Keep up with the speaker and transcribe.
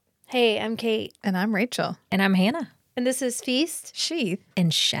Hey, I'm Kate. And I'm Rachel. And I'm Hannah. And this is Feast. Sheath.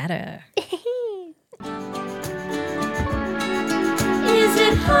 And Shadow. Is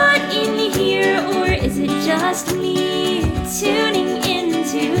it hot in here or is it just me tuning in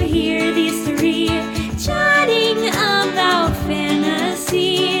to hear these three chatting about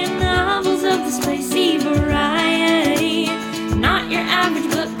fantasy novels of the spicy variety? Not your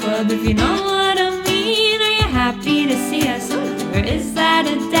average book club, if you know what I mean. Are you happy to see us? Or is that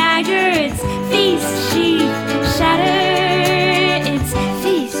a dagger? It's Feast, Sheath, Shatter. It's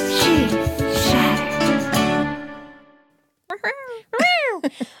Feast, Sheath, Shatter.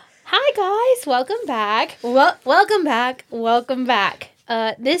 Hi guys, welcome back. Welcome back. We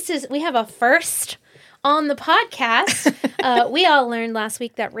have a first on the podcast. We all learned last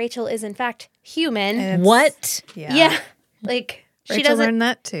week that Rachel is in fact human. What? Yeah. Like she Rachel doesn't learned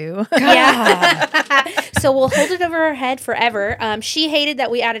that too. Yeah. So we'll hold it over her head forever. She hated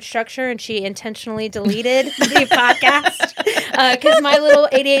that we added structure and she intentionally deleted the podcast because my little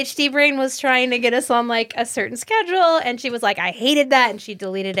ADHD brain was trying to get us on like a certain schedule. And she was like, I hated that. And she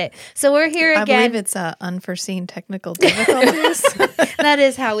deleted it. So we're here again. I believe it's unforeseen technical difficulties. That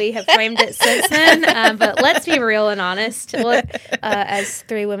is how we have framed it since then. But let's be real and honest. Well, as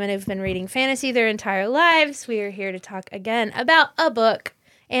three women who've been reading fantasy their entire lives, we are here to talk again about a book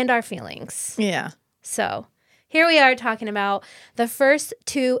and our feelings. Yeah. So here we are talking about the first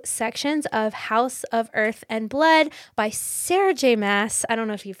two sections of House of Earth and Blood by Sarah J. Maas. I don't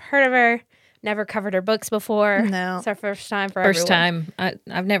know if you've heard of her. Never covered her books before. No. It's our first time for First everyone. time.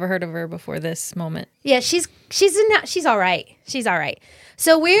 I've never heard of her before this moment. Yeah, she's all right. She's all right.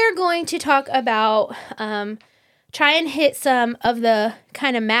 So we're going to talk about try and hit some of the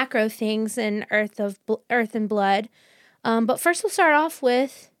kind of macro things in Earth and Blood. But first we'll start off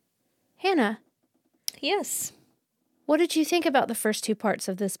with Hannah. Yes. What did you think about the first two parts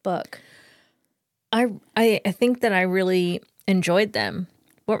of this book? I think that I really enjoyed them.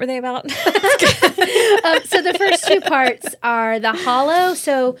 What were they about? So the first two parts are the Hollow.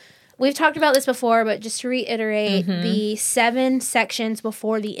 So we've talked about this before, but just to reiterate, the 7 sections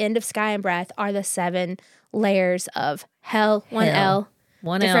before the end of Sky and Breath are the 7 layers of Hell, 1L,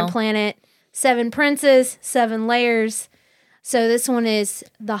 different planet, 7 princes, 7 layers. So this one is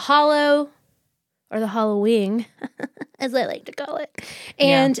the Hollow, or the Hollowing, as I like to call it.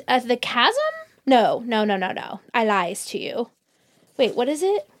 And the Chasm? No. I lies to you. Wait, what is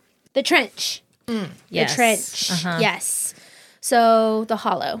it? The Trench. Yes. The Trench. Yes. So the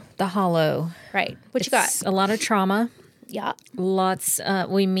Hollow. The Hollow. Right. What you got? It's a lot of trauma. Yeah. Lots.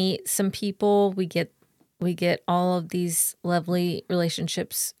 We meet some people. We get all of these lovely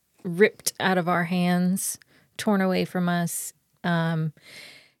relationships ripped out of our hands, torn away from us.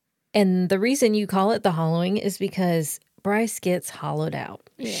 And the reason you call it the hollowing is because Bryce gets hollowed out.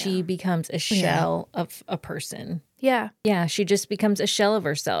 Yeah. She becomes a shell of a person. Yeah. Yeah, she just becomes a shell of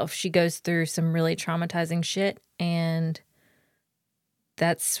herself. She goes through some really traumatizing shit, and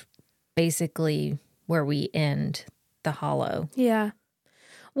that's basically where we end the Hollow. Yeah.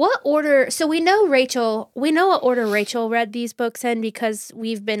 What order? So we know what order Rachel read these books in because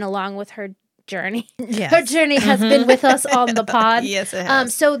we've been along with her journey. Yes. Her journey has been with us on the pod. Yes, it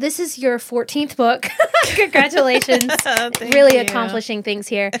has. So this is your 14th book. Congratulations. Thank really you. accomplishing things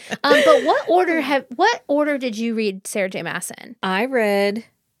here. But what order did you read Sarah J. Maas in? I read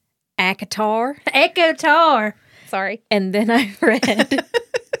ACOTAR. ACOTAR. Sorry. And then I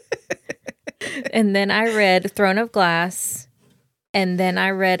read Throne of Glass. And then I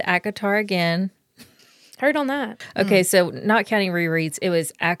read ACOTAR again. Heard on that. Okay, so not counting rereads, it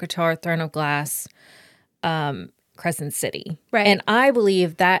was ACOTAR, Throne of Glass, Crescent City. Right. And I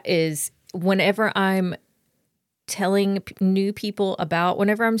believe that is whenever I'm telling new people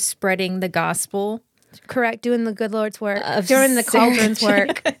whenever I'm spreading the gospel. Correct. Doing the good Lord's work. Doing the cauldron's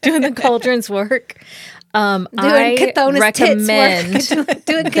work. Doing the cauldron's work. Doing I Cathona's recommend tits work.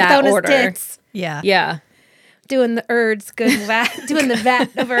 Doing that Cathona's order. tits. Yeah. Yeah. Doing the Erd's good doing the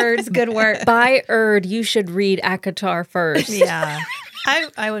vat of Erd's good work. By Erd, you should read ACOTAR first. Yeah.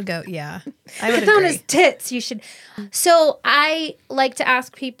 I would go, yeah. I would Cathona's agree. tits, you should. So I like to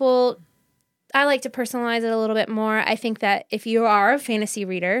ask people, I like to personalize it a little bit more. I think that if you are a fantasy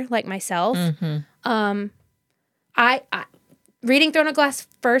reader like myself, I reading Throne of Glass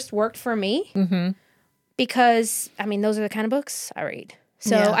first worked for me because, I mean, those are the kind of books I read.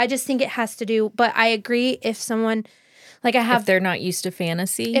 So I just think it has to do, but I agree if someone, like I have. If they're not used to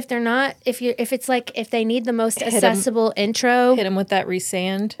fantasy. If they're not, if they need the most accessible intro. Hit them with that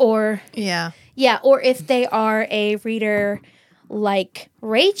resand. Or. Yeah. Yeah, or if they are a reader like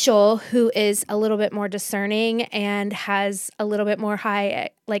Rachel, who is a little bit more discerning and has a little bit more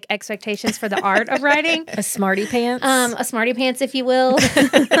high like expectations for the art of writing. A smarty pants. A smarty pants, if you will. You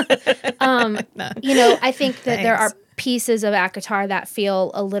know, I think that there are pieces of ACOTAR that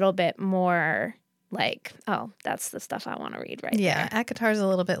feel a little bit more like, oh, that's the stuff I want to read right Yeah, there. ACOTAR's a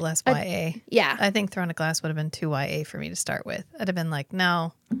little bit less YA. Yeah. I think Throne of Glass would have been too YA for me to start with. I'd have been like,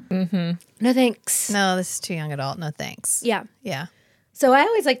 no, No thanks. no, this is too young adult. No thanks. Yeah. Yeah. So I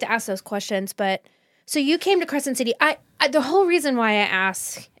always like to ask those questions, but so you came to Crescent City. I the whole reason why I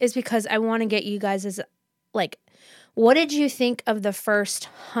ask is because I want to get you guys' like, what did you think of the first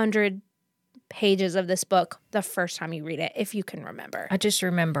 100 pages of this book the first time you read it, if you can remember? I just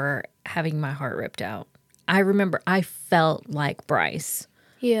remember having my heart ripped out. I remember I felt like Bryce.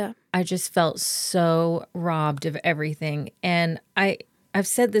 Yeah. I just felt so robbed of everything. And I've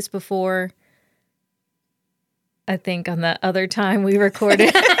said this before, I think on the other time we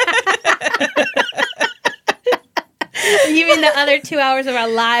recorded. You mean the other 2 hours of our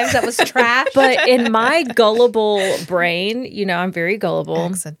lives that was trash? But in my gullible brain, you know, I'm very gullible.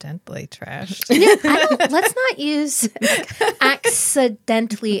 Accidentally trashed. Let's not use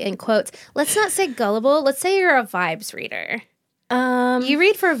accidentally in quotes. Let's not say gullible. Let's say you're a vibes reader. You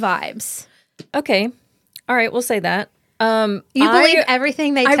read for vibes. Okay. All right, we'll say that. You believe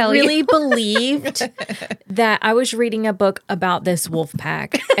everything they tell you. I really believed that I was reading a book about this wolf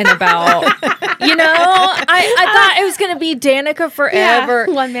pack and about, you know, I thought it was going to be Danica forever.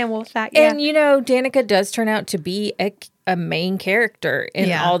 Yeah, one man wolf pack. Yeah. And, you know, Danica does turn out to be a main character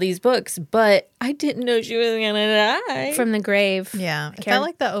in all these books, but I didn't know she was going to die. From the grave. Yeah. It felt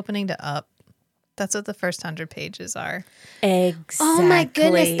like the opening to Up. That's what the first 100 pages are. Exactly. Oh my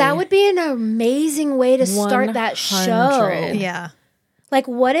goodness, that would be an amazing way to start that show. 100. Yeah. Like,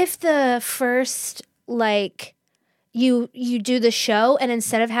 what if the first, like, you do the show and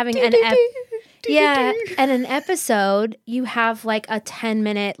instead of having an episode, you have like a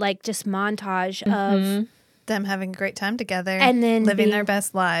 10-minute like just montage of Them having a great time together. And then living their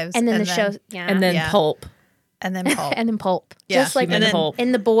best lives. and then the show, and then pulp. And then pulp. and then pulp. Yeah. Just like And then pulp.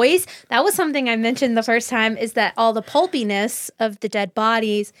 in The Boys. That was something I mentioned the first time, is that all the pulpiness of the dead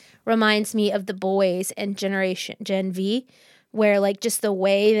bodies reminds me of The Boys and Gen V, where like just the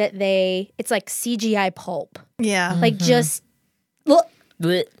way that it's like CGI pulp. Yeah. Like just,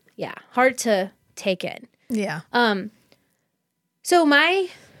 Blech. yeah, hard to take in. Yeah. So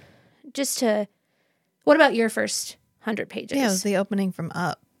what about your first 100 pages? Yeah, it was the opening from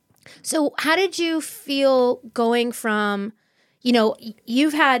Up. So how did you feel going from, you know,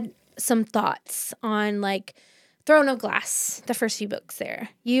 you've had some thoughts on like Throne of Glass, the first few books there.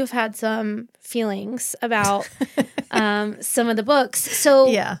 You've had some feelings about some of the books.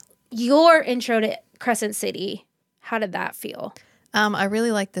 So your intro to Crescent City, how did that feel? I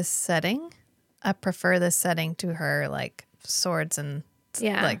really like this setting. I prefer this setting to her like swords and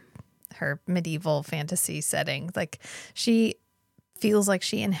like her medieval fantasy setting. Like she feels like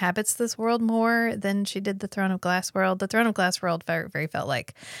she inhabits this world more than she did the Throne of Glass world. The Throne of Glass world very felt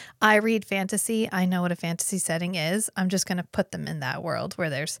like, I read fantasy. I know what a fantasy setting is. I'm just going to put them in that world where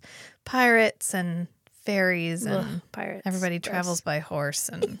there's pirates and fairies and pirates. Everybody travels by horse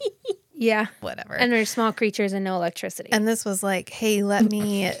and whatever. And there's small creatures and no electricity. And this was like, hey, let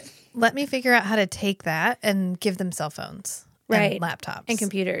me figure out how to take that and give them cell phones. And laptops. And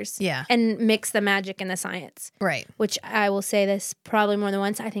computers. Yeah. And mix the magic and the science. Right. Which I will say this probably more than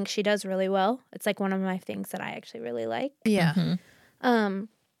once. I think she does really well. It's like one of my things that I actually really like. Yeah. The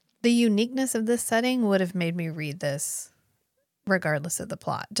uniqueness of this setting would have made me read this regardless of the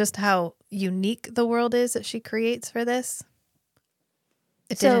plot. Just how unique the world is that she creates for this.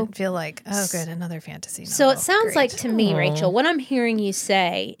 It didn't feel like, oh, good, another fantasy novel. So it sounds Great. like to me, Rachel, what I'm hearing you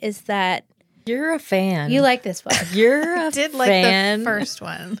say is that You're a fan. you like this book. You're a did fan. like the first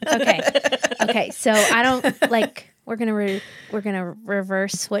one. Okay. So I don't like. We're gonna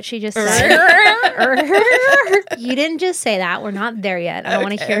reverse what she just said. You didn't just say that. We're not there yet. I don't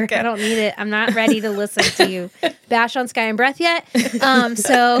want to hear. I don't need it. I'm not ready to listen to you bash on Sky and Breath yet.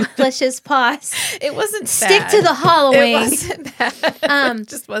 So let's just pause. It wasn't Stick bad. to the Halloween. It wasn't bad. It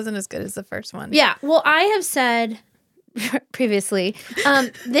just wasn't as good as the first one. Yeah. Well, I have said previously,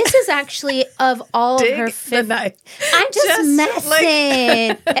 this is actually of all of her the knife. I'm just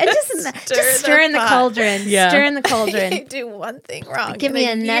messing. Just stirring the cauldron. Yeah. Stirring the cauldron. You do one thing wrong. Give me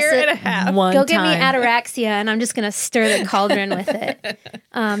a year and a half. One Go time. get me ataraxia, and I'm just gonna stir the cauldron with it.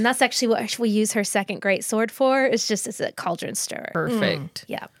 That's actually what we use her second great sword for. It's just as a cauldron stirrer. Perfect.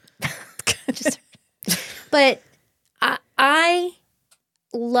 Yeah. But I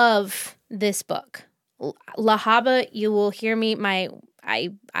love this book. Lahaba, you will hear me.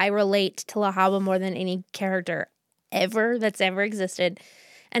 I relate to Lahaba more than any character ever that's ever existed.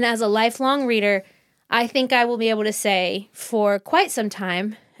 And as a lifelong reader, I think I will be able to say for quite some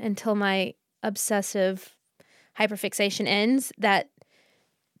time, until my obsessive hyperfixation ends, that,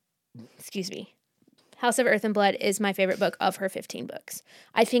 House of Earth and Blood is my favorite book of her 15 books.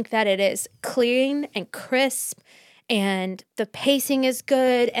 I think that it is clean and crisp, and the pacing is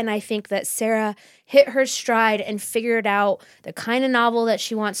good, and I think that Sarah hit her stride and figured out the kind of novel that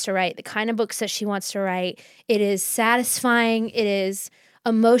she wants to write, the kind of books that she wants to write. It is satisfying. It is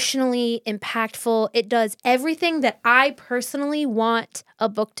emotionally impactful. It does everything that I personally want a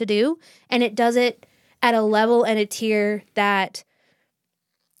book to do, and it does it at a level and a tier that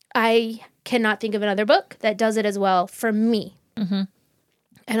I cannot think of another book that does it as well for me. Mm-hmm.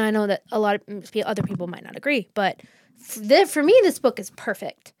 And I know that a lot of other people might not agree, but for me, this book is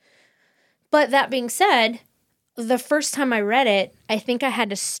perfect. But that being said, the first time I read it, I think I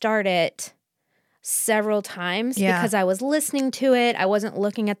had to start it several times because I was listening to it. I wasn't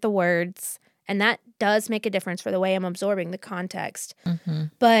looking at the words. And that does make a difference for the way I'm absorbing the context. Mm-hmm.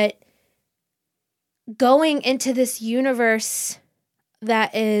 But going into this universe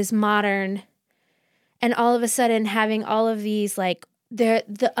that is modern, and all of a sudden having all of these, like,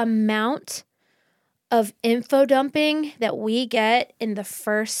 the amount of info dumping that we get in the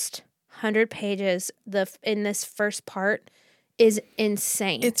first 100 pages in this first part is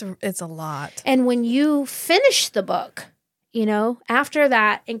insane. It's a lot. And when you finish the book, after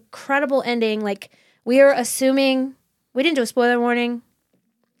that incredible ending, like, we are assuming, we didn't do a spoiler warning,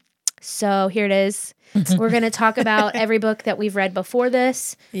 so here it is. We're going to talk about every book that we've read before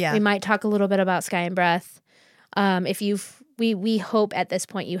this. Yeah. We might talk a little bit about Sky and Breath. We hope at this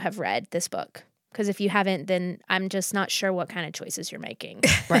point you have read this book. Because if you haven't, then I'm just not sure what kind of choices you're making.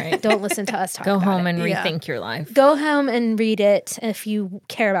 Right. Don't listen to us talk about it. Go home and rethink your life. Go home and read it if you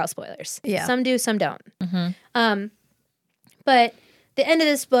care about spoilers. Yeah. Some do, some don't. Mm-hmm. But the end of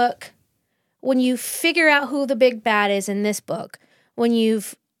this book, when you figure out who the big bad is in this book, when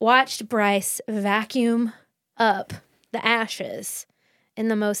you've watched Bryce vacuum up the ashes in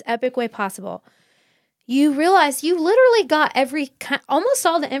the most epic way possible, you realize you literally got almost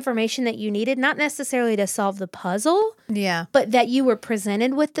all the information that you needed, not necessarily to solve the puzzle, but that you were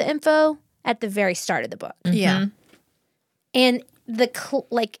presented with the info at the very start of the book. Mm-hmm. Yeah. And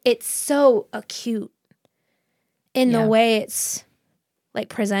it's so acute in the way it's, like,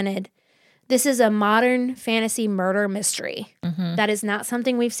 presented. This is a modern fantasy murder mystery. Mm-hmm. That is not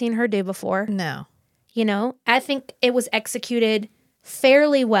something we've seen her do before. No. I think it was executed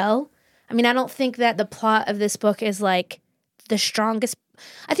fairly well. I mean, I don't think that the plot of this book is, like, the strongest.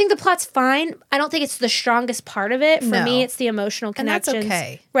 I think the plot's fine. I don't think it's the strongest part of it. For me, it's the emotional connections. And that's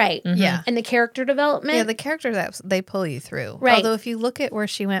okay. Right. Mm-hmm. Yeah. And the character development. Yeah, the character that they pull you through. Right. Although if you look at where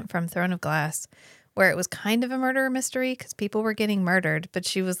she went from Throne of Glass, where it was kind of a murder mystery because people were getting murdered, but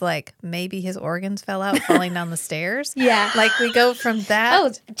she was like, maybe his organs fell out falling down the stairs. Yeah. Like, we go from that.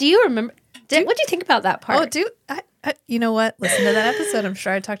 Oh, do you remember? What do you think about that part? You know what? Listen to that episode. I'm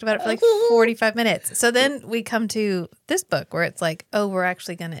sure I talked about it for like 45 minutes. So then we come to this book where it's like, oh, we're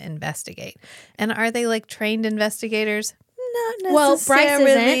actually going to investigate. And are they, like, trained investigators? Not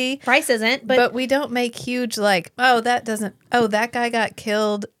necessarily. Well, Bryce isn't. But we don't make huge, like, that guy got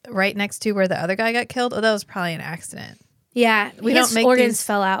killed right next to where the other guy got killed. Oh, that was probably an accident. Yeah. His organs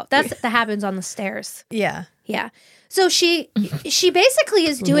fell out. That happens on the stairs. Yeah. Yeah. So she basically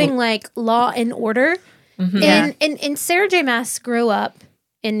is doing, like, Law and Order. Mm-hmm. And Sarah J. Maas grew up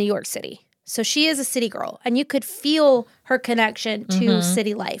in New York City. So she is a city girl. And you could feel her connection to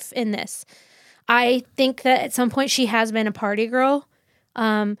city life in this. I think that at some point she has been a party girl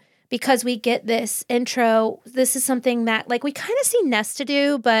because we get this intro. This is something that, like, we kind of see Nesta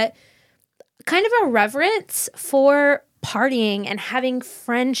do, but kind of a reverence for partying and having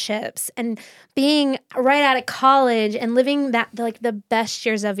friendships and being right out of college and living that, like, the best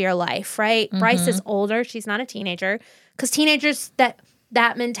years of your life, right? Mm-hmm. Bryce is older. She's not a teenager because teenagers,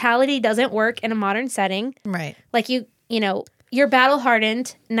 that mentality doesn't work in a modern setting. Right. Like, you're battle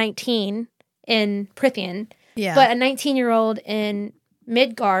hardened 19 in Prithian, yeah, but a 19-year-old in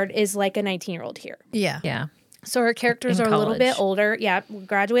Midgard is like a 19-year-old here. Yeah. Yeah. So her characters are a little bit older. Yeah,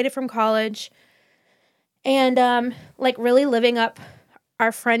 graduated from college. And, like, really living up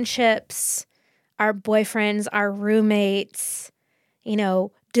our friendships, our boyfriends, our roommates,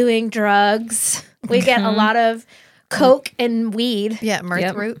 doing drugs. We get a lot of coke and weed. Yeah,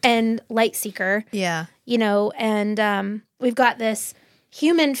 mirth root. And light seeker. Yeah. And we've got this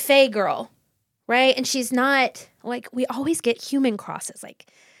human fae girl, right? And she's not, like, we always get human crosses. Like,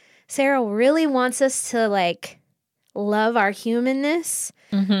 Sarah really wants us to like love our humanness,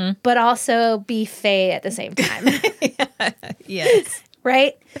 but also be Fae at the same time. Yes.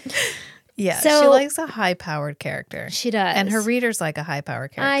 Right? Yeah. So- she likes a high-powered character. She does. And her readers like a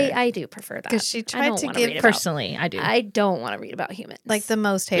high-powered character. I do prefer that. 'Cause she I tried don't to wanna give read about- Personally, I do. I don't want to read about humans. Like the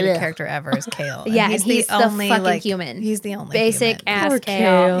most hated Ugh. character ever is Kale. Yeah, and he's the fucking human. He's the only basic human. ass Poor Kale.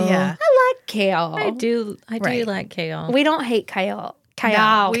 Kale. Yeah. I like Kale. I do Right. like Kale. We don't hate Kale. Kale.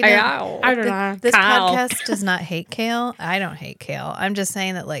 No, we don't. Kale. I don't know. This Kyle. podcast does not hate Kale. I don't hate Kale. I'm just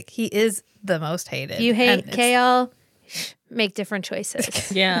saying that like he is the most hated. If you And hate it's- Kale, make different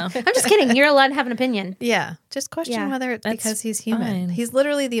choices. Yeah. I'm just kidding. You're allowed to have an opinion. Yeah. Just question Yeah. whether it's That's because he's human. fine. He's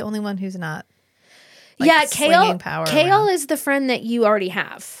literally the only one who's not. Like, yeah, slinging power Kale around. is the friend that you already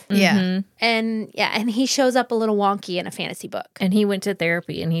have. Yeah. And he shows up a little wonky in a fantasy book. And he went to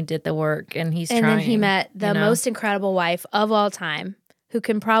therapy and he did the work and he's And trying. then he met the you know? most incredible wife of all time who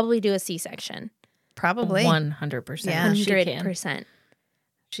can probably do a C-section. Probably. 100%. Yeah. She can. 100%.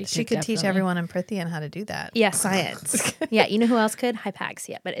 She could teach definitely. everyone in Prithian how to do that. Yeah, science. Yeah, you know who else could?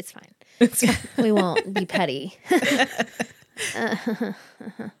 Hypaxia, but it's fine. We won't be petty.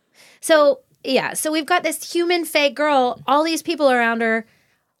 So we've got this human fake girl, all these people around her,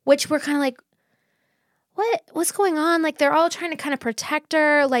 which we're kind of like, what's going on? Like, they're all trying to kind of protect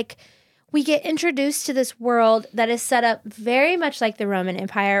her. Like, we get introduced to this world that is set up very much like the Roman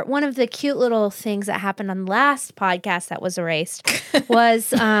Empire. One of the cute little things that happened on the last podcast that was erased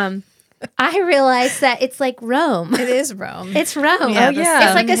was I realized that it's like Rome. It is Rome. It's Rome. Yeah, Oh, the yeah.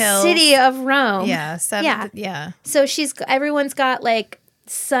 It's like a hills. city of Rome. Yeah. Yeah. So everyone's got like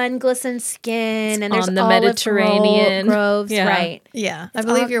sun glistened skin, and there's on the olive Mediterranean. groves, Yeah. right? Yeah. I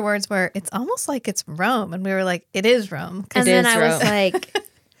believe your words were, it's almost like it's Rome. And we were like, it is Rome. And It then is I was Rome. like,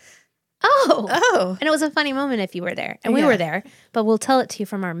 oh. Oh. And it was a funny moment if you were there. And we Yeah. were there, but we'll tell it to you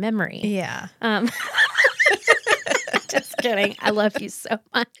from our memory. Yeah. Just kidding. I love you so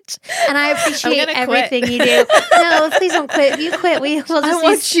much. And I appreciate gonna quit. everything you do. No, please don't quit. If you quit, we'll just I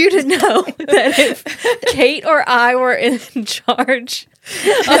want you to know that if Kate or I were in charge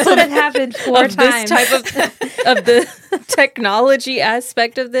this would have happened 4 of times. this type of the technology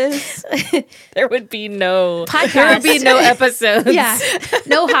aspect of this, there would be no episodes. Yeah.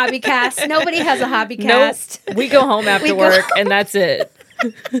 No hobby cast. Nobody has a hobby Nope. cast. We go home after go work and that's it.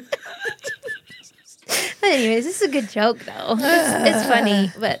 But anyways, this is a good joke though. It's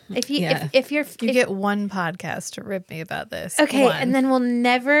funny. But if you Yeah. if you're You get one podcast to rip me about this. okay, One. and then we'll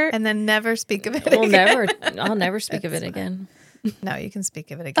never and then never speak of it I'll again. never speak of it again. No, you can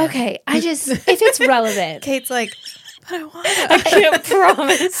speak of it again. Okay. If it's relevant. Kate's like, but I want I to. can't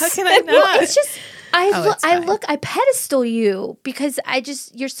promise. How can I not? Well, it's just it's fine. I pedestal you because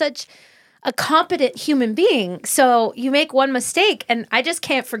you're such a competent human being. So you make one mistake and I just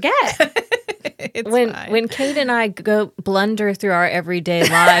can't forget. It's When fine. Kate and I go blunder through our everyday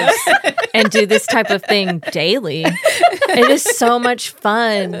lives and do this type of thing daily, it is so much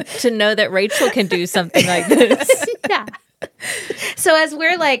fun to know that Rachel can do something like this. Yeah. So as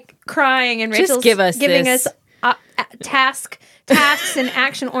we're like crying and Just Rachel's give us giving this. us tasks and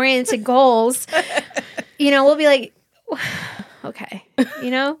action oriented goals, we'll be like, okay,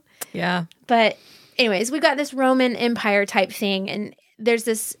 Yeah. But anyways, we've got this Roman Empire type thing, and there's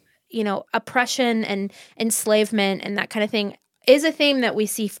this, oppression and enslavement and that kind of thing is a theme that we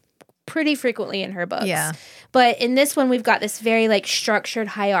see pretty frequently in her books. Yeah. But in this one, we've got this very like structured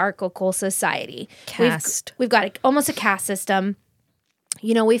hierarchical society. Caste. We've got almost a caste system.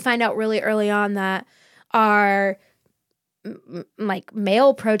 We find out really early on that our like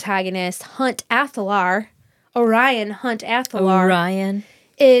male protagonist, Orion Hunt Athalar, Orion.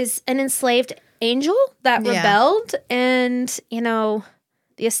 is an enslaved angel that Yeah. rebelled, and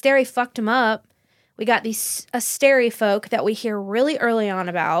the Asteri fucked him up. We got these Asteri folk that we hear really early on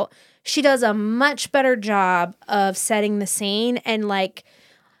about. She does a much better job of setting the scene, and like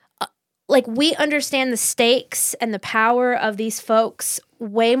we understand the stakes and the power of these folks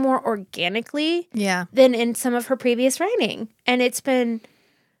way more organically Yeah. than in some of her previous writing. And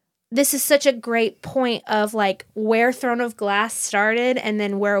this is such a great point of like where Throne of Glass started and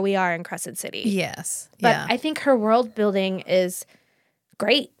then where we are in Crescent City. Yes. But Yeah. I think her world building is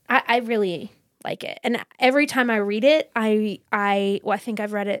great. I really like it. And every time I read it, I think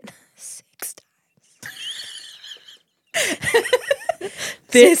I've read it 6 times.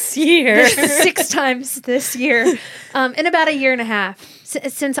 This year. 6 times this year. In about a year and a half.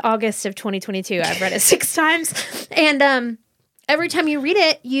 Since August of 2022, I've read it 6 times. And every time you read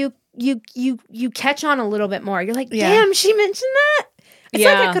it, you catch on a little bit more. You're like, damn, she mentioned that? It's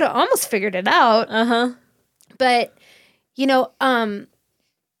like I could have almost figured it out. Uh-huh. But,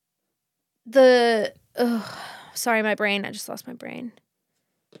 sorry, my brain. I just lost my brain.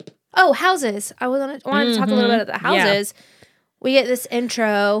 Oh, houses. I wanted to talk a little bit about the houses. Yeah. We get this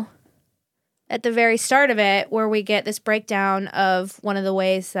intro at the very start of it where we get this breakdown of one of the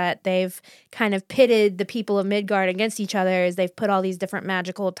ways that they've kind of pitted the people of Midgard against each other is they've put all these different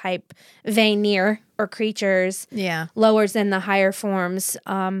magical type Vanir or creatures, lowers than the higher forms,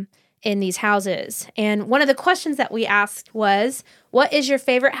 in these houses. And one of the questions that we asked was, what is your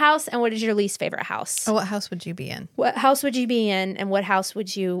favorite house and what is your least favorite house? Oh, what house would you be in? What house would you be in and what house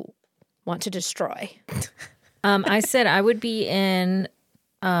would you want to destroy? I said I would be in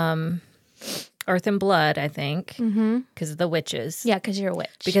Earth and Blood, I think, because of the witches. Yeah, because you're a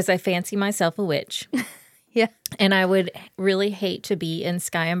witch. Because I fancy myself a witch. Yeah. And I would really hate to be in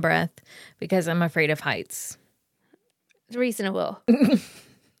Sky and Breath because I'm afraid of heights. Reasonable.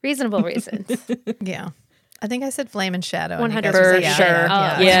 Reasonable reasons. Yeah. I think I said Flame and Shadow. 100%. For sure.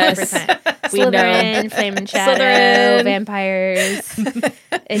 Oh, yes. 100%. Slytherin, Flame and Shadow, vampires,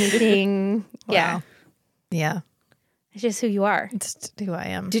 anything. Wow. Yeah. Yeah. It's just who you are. It's who I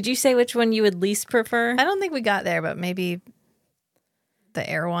am. Did you say which one you would least prefer? I don't think we got there, but maybe the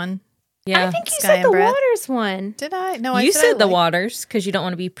air one. Yeah. I think you said the waters one. Did I? No, you said the waters because you don't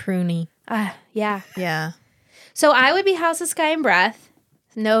want to be pruny. Yeah. Yeah. So I would be House of Sky and Breath,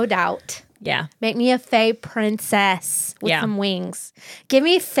 no doubt. Yeah. Make me a fae princess with some wings. Give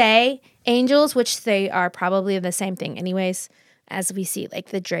me fae angels, which they are probably the same thing anyways, as we see, like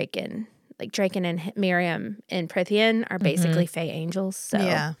the Draken and Miriam and Prithian are basically fae angels. So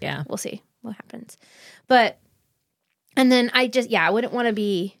yeah, we'll see what happens. But, and then I wouldn't want to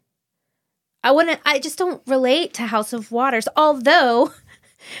be, I just don't relate to House of Waters. Although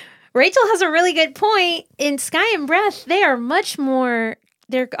Rachel has a really good point. In Sky and Breath, they are much more,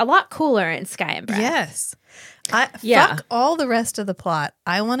 they're a lot cooler in Sky and Breath. Yes. Fuck all the rest of the plot.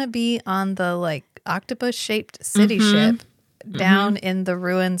 I want to be on the like octopus-shaped city ship down in the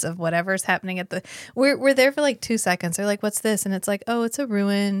ruins of whatever's happening at the. We're there for like 2 seconds. They're like, "What's this?" And it's like, "Oh, it's a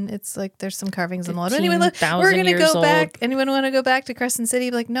ruin. It's like there's some carvings in the wall." Anyway, look, we're gonna go back. Anyone want to go back to Crescent City?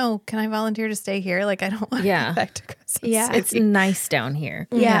 Be like, no. Can I volunteer to stay here? Like, I don't want to go back to Crescent City. It's nice down here.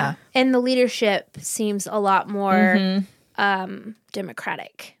 Yeah, and the leadership seems a lot more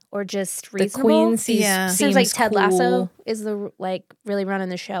democratic. Or just reasonable. The queen seems like Ted cool. Lasso is the really running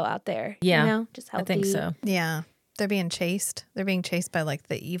the show out there. Yeah, you know? Just healthy. I think so. Yeah, they're being chased. They're being chased by like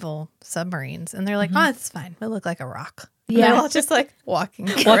the evil submarines, and they're like, "Oh, it's fine. We look like a rock." Yeah, they're all just like walking.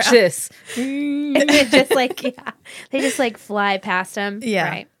 Watch this, and they're just like they just like fly past them. Yeah,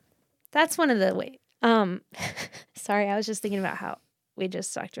 right. That's one of the Sorry, I was just thinking about how we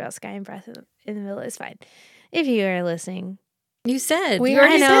just talked about Sky and Breath in the middle. It's fine if you are listening. You said we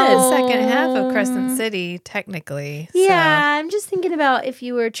already did the second half of Crescent City, technically. Yeah, I'm just thinking about if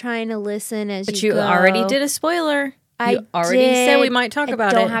you were trying to listen but you already did a spoiler. You already said we might talk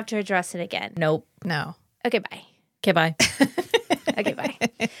about it. Don't have to address it again. Nope. No. Okay, bye. Okay, bye. Okay, bye.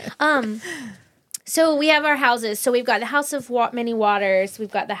 So we have our houses. So we've got the House of Many Waters. We've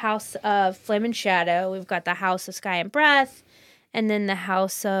got the House of Flame and Shadow. We've got the House of Sky and Breath. And then the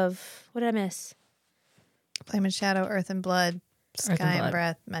House of... What did I miss? Flame and Shadow, Earth and Blood, Sky and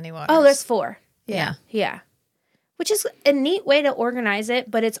Breath, Many Waters. Oh, there's 4. Yeah. Yeah. Which is a neat way to organize it,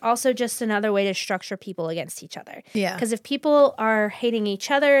 but it's also just another way to structure people against each other. Yeah. Because if people are hating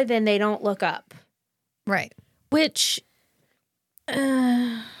each other, then they don't look up. Right. Which,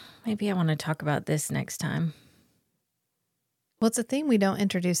 maybe I want to talk about this next time. Well, it's a theme we don't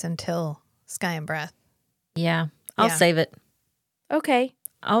introduce until Sky and Breath. Yeah. I'll save it. Okay.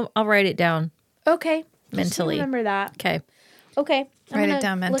 I'll write it down. Okay. Mentally. Just remember that. Okay. Okay. Write it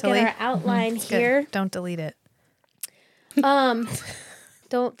down mentally. Look at our outline here. Good. Don't delete it.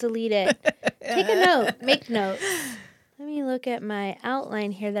 Don't delete it. Take a note. Make notes. Let me look at my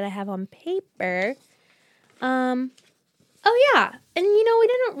outline here that I have on paper. Oh yeah. And we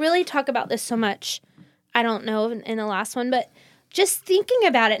didn't really talk about this so much, I don't know, in the last one, but just thinking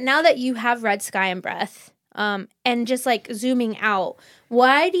about it, now that you have read Sky and Breath, and just like zooming out,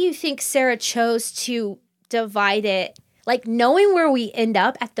 why do you think Sarah chose to divide it? Like knowing where we end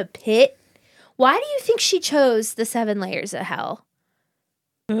up at the pit, why do you think she chose the 7 layers of hell?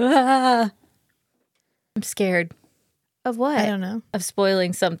 I'm scared. Of what? I don't know. Of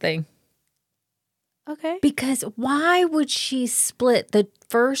spoiling something. Okay. Because why would she split the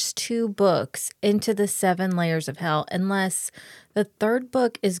first 2 books into the 7 layers of hell unless the 3rd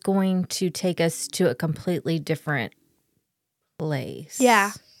book is going to take us to a completely different place?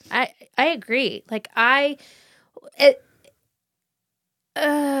 Yeah, I agree. Like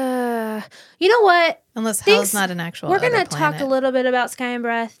you know what? Unless hell's not an actual. We're gonna other planet. talk a little bit about Sky and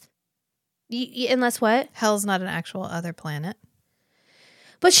Breath Unless what? Hell's not an actual other planet.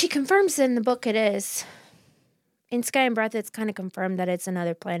 But she confirms in the book it is. In Sky and Breath, it's kind of confirmed that it's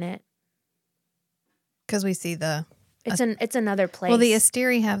another planet. Because we see it's another place. Well, the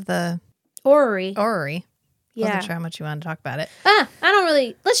Asteri have the orrery. Yeah. Wasn't sure how much you want to talk about it. I don't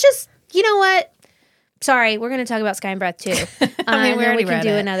really. Let's just. You know what? Sorry, we're going to talk about Sky and Breath too. I mean, we can do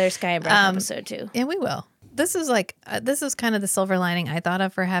another Sky and Breath episode too. And we will. This is this is kind of the silver lining I thought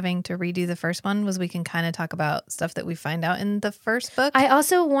of for having to redo the first one, was we can kind of talk about stuff that we find out in the first book. I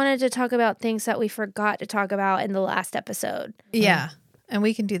also wanted to talk about things that we forgot to talk about in the last episode. Yeah, and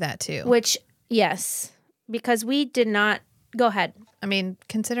we can do that too. Which, yes, because we did not. Go ahead. I mean,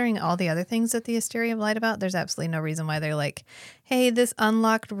 considering all the other things that the Asteri have lied about, there's absolutely no reason why they're like, hey, this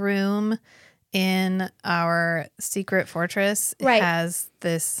unlocked room in our secret fortress has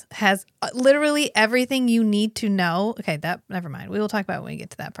literally everything you need to know. Okay, never mind. We will talk about it when we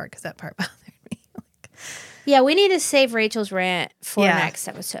get to that part, because that part bothered me. Yeah, we need to save Rachel's rant for next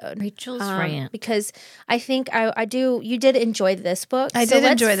episode. Rachel's rant. Because I think you did enjoy this book. I did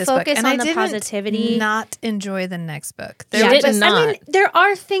enjoy this book. And I on the didn't positivity. not enjoy the next book. I mean, there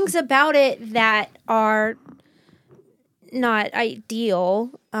are things about it that are not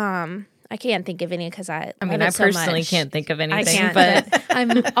ideal. I can't think of any because I personally can't think of anything. I can't, but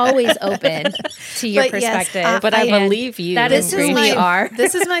I'm always open to your perspective. Yes, but I believe you. This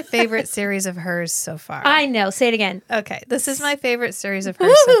is my favorite series of hers so far. I know. Say it again. Okay. This is my favorite series of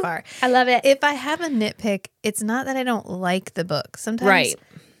hers so far. I love it. If I have a nitpick, it's not that I don't like the book. Sometimes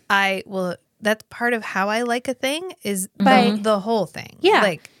I will. That's part of how I like a thing, is the whole thing. Yeah.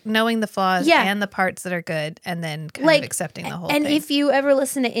 Like knowing the flaws and the parts that are good, and then kind of accepting the whole thing. And if you ever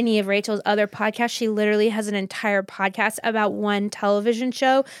listen to any of Rachel's other podcasts, she literally has an entire podcast about one television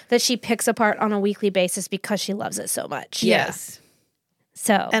show that she picks apart on a weekly basis because she loves it so much. Yes.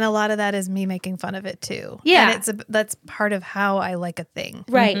 So, and a lot of that is me making fun of it too. Yeah. And that's part of how I like a thing.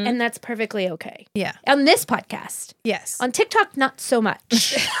 Right. Mm-hmm. And that's perfectly okay. Yeah. On this podcast. Yes. On TikTok, not so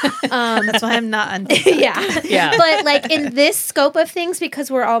much. That's why I'm not on TikTok. Yeah. But like in this scope of things,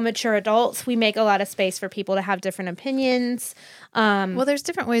 because we're all mature adults, we make a lot of space for people to have different opinions. Well, there's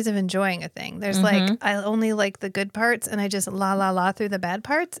different ways of enjoying a thing. There's like, I only like the good parts and I just la through the bad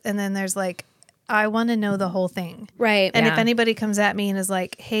parts. And then there's like, I want to know the whole thing. Right. And if anybody comes at me and is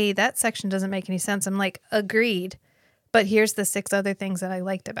like, hey, that section doesn't make any sense, I'm like, agreed. But here's the 6 other things that I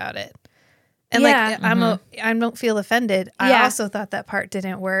liked about it. And I don't feel offended. I also thought that part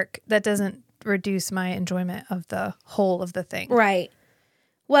didn't work. That doesn't reduce my enjoyment of the whole of the thing. Right.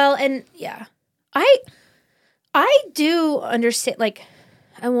 Well, and I do understand, like,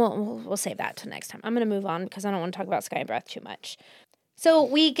 we'll save that till next time. I'm going to move on because I don't want to talk about Sky and Breath too much. So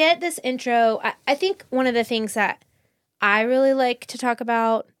we get this intro. I think one of the things that I really like to talk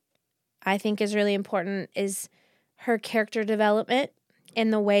about, I think is really important, is her character development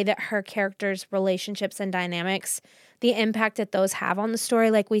and the way that her character's relationships and dynamics, the impact that those have on the story.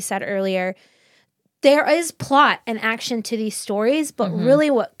 Like we said earlier, there is plot and action to these stories, but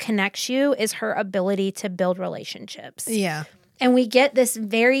really what connects you is her ability to build relationships. Yeah. And we get this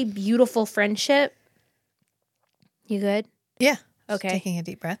very beautiful friendship. You good? Yeah. Okay. Just taking a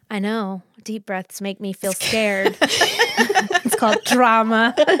deep breath. I know. Deep breaths make me feel scared. It's called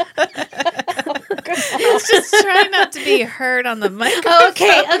drama. It's just trying not to be heard on the microphone. Oh,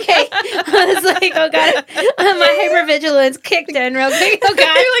 okay. I was like, oh, God. My hypervigilance kicked in real quick. Oh,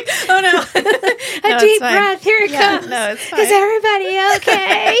 God. You're like, oh, no. A deep breath. Here it comes. No, it's fine. Is everybody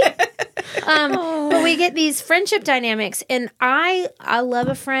okay? But we get these friendship dynamics. And I love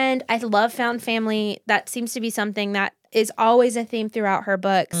a friend. I love found family. That seems to be something that is always a theme throughout her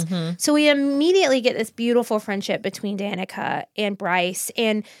books. So we immediately get this beautiful friendship between Danica and Bryce.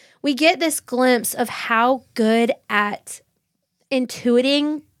 And we get this glimpse of how good at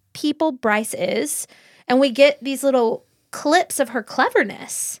intuiting people Bryce is. And we get these little clips of her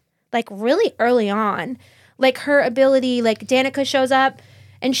cleverness, like really early on. Like her ability, like Danica shows up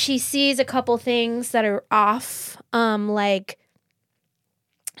and she sees a couple things that are off. Like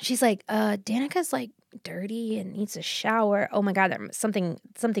she's like, Danica's like dirty and needs a shower. Oh my God, something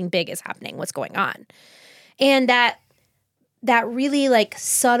big is happening. What's going on? And that really like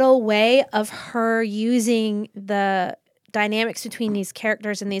subtle way of her using the dynamics between these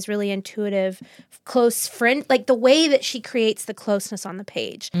characters and these really intuitive, close friend, like the way that she creates the closeness on the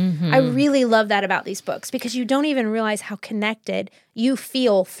page. I really love that about these books because you don't even realize how connected you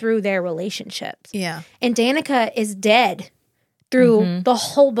feel through their relationships. Yeah. And Danica is dead through the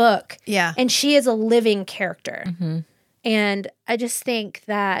whole book. Yeah. And she is a living character. And I just think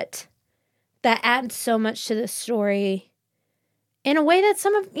that adds so much to the story in a way that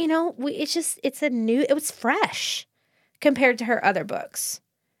some of, it was fresh compared to her other books.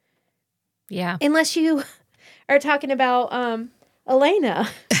 Yeah. Unless you are talking about Elena.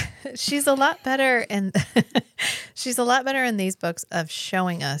 She's a lot better in these books of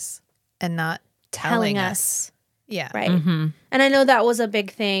showing us and not telling us. Yeah. Right. Mm-hmm. And I know that was a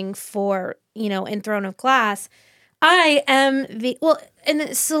big thing for, in Throne of Glass. I am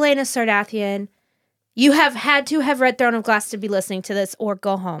in Selena Sardathian, you have had to have read Throne of Glass to be listening to this, or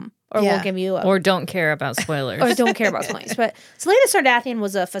go home, or we'll give you or don't care about spoilers. Or don't care about spoilers. But Selena Sardathian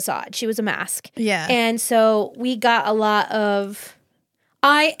was a facade. She was a mask. Yeah. And so we got a lot of,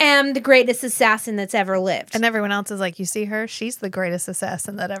 I am the greatest assassin that's ever lived. And everyone else is like, you see her? She's the greatest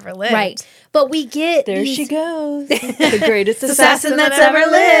assassin that ever lived. Right. But we get there she goes. The greatest assassin that's ever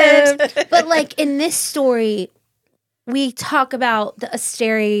lived. But like in this story, we talk about the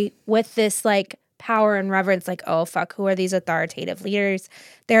Asteri with this like power and reverence, like, oh fuck, who are these authoritative leaders?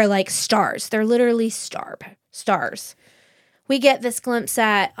 They're like stars. They're literally stars. We get this glimpse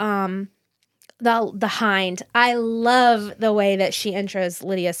at the Hind. I love the way that she intros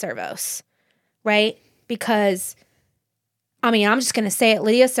Lydia Servos, right? Because I'm just gonna say it,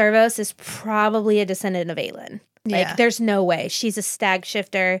 Lydia Servos is probably a descendant of Aelin. Like, there's no way. She's a stag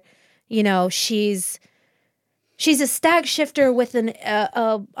shifter. She's a stag shifter with an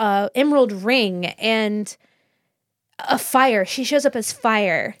emerald ring and a fire. She shows up as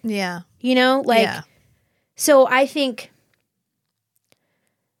fire. Yeah. So I think,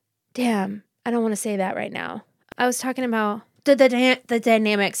 damn, I don't want to say that right now. I was talking about the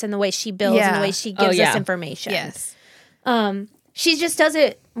dynamics and the way she builds and the way she gives us information. Yes. She just does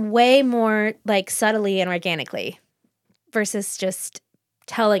it way more like subtly and organically versus just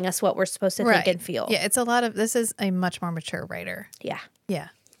telling us what we're supposed to think and feel. Yeah, this is a much more mature writer. Yeah. Yeah.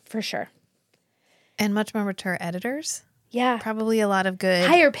 For sure. And much more mature editors. Yeah. Probably a lot of good.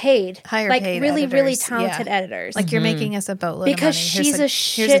 Higher paid like really, editors. really talented editors. Like you're making us a boatload because of money.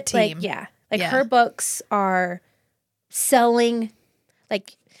 She's here's a team. Her books are selling,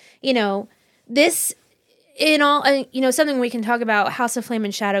 this in all, something we can talk about. House of Flame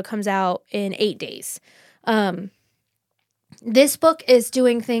and Shadow comes out in 8 days. This book is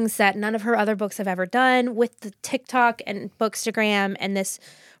doing things that none of her other books have ever done with the TikTok and Bookstagram and this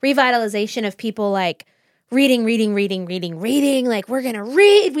revitalization of people like reading. Like, we're going to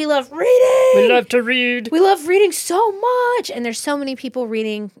read. We love reading. We love to read. We love reading so much. And there's so many people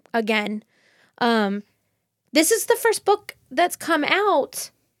reading again. This is the first book that's come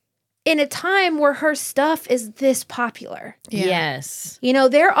out in a time where her stuff is this popular. Yeah. Yes.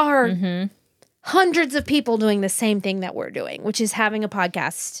 There are hundreds of people doing the same thing that we're doing, which is having a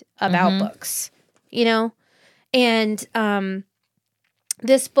podcast about books, And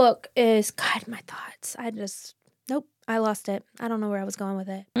this book is, God, my thoughts. I lost it. I don't know where I was going with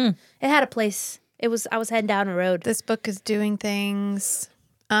it. It had a place. I was heading down a road. This book is doing things.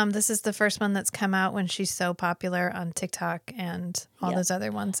 This is the first one that's come out when she's so popular on TikTok and all those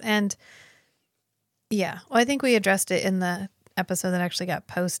other ones. And I think we addressed it in the episode that actually got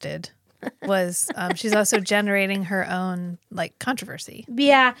posted. She's also generating her own controversy.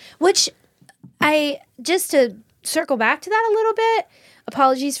 Yeah, which just to circle back to that a little bit,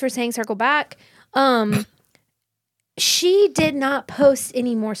 apologies for saying circle back. She did not post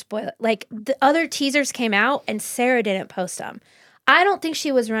any more spoiler. The other teasers came out and Sarah didn't post them. I don't think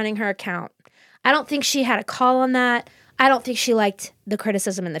she was running her account. I don't think she had a call on that. I don't think she liked the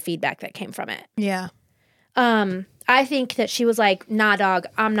criticism and the feedback that came from it. Yeah. I think that she was like, nah, dog,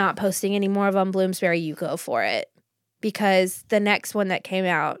 I'm not posting any more of them. Bloomsbury, you go for it. Because the next one that came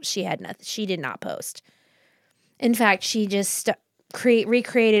out, she had nothing. She did not post. In fact, she just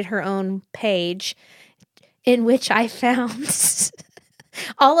recreated her own page in which I found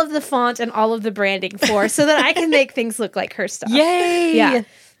all of the font and all of the branding for so that I can make things look like her stuff. Yay! Yeah.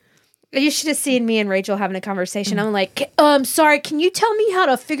 You should have seen me and Rachel having a conversation. I'm like, sorry, can you tell me how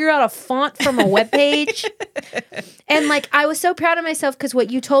to figure out a font from a webpage? And I was so proud of myself because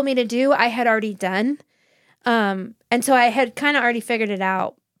what you told me to do, I had already done. And so I had kind of already figured it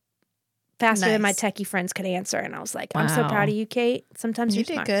out faster than my techie friends could answer. And I was like, I'm so proud of you, Kate. Sometimes you're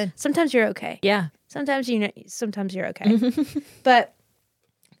smart. Good. Sometimes you're okay. Yeah. Sometimes you're okay. But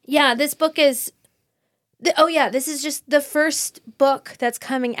yeah, this book is... this is just the first book that's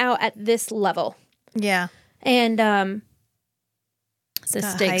coming out at this level. Yeah. And the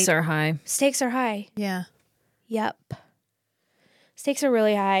stakes are high. Stakes are high. Yeah. Yep. Stakes are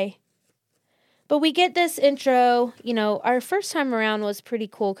really high. But we get this intro, our first time around was pretty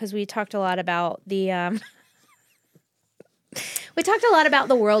cool because we talked a lot about the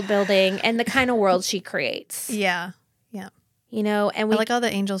world building and the kind of world she creates. Yeah. Yeah. And we I like all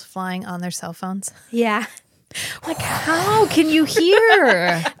the angels flying on their cell phones. yeah. Like, how can you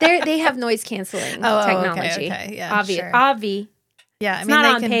hear? They have noise canceling technology. Okay. Yeah, Obvi. sure. Obvi. Yeah, It's not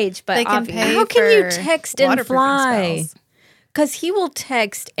on page, but they can obvi. pay How can you for text and waterproofing fly? spells. Because he will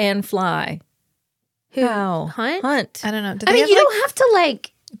text and fly. Who? How? Hunt? I don't know. Do I they mean, have you don't have to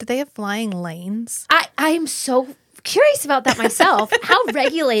do they have flying lanes? I am so curious about that myself. How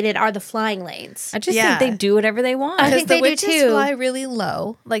regulated are the flying lanes? I just Yeah. think they do whatever they want. I think the they do witches too. fly really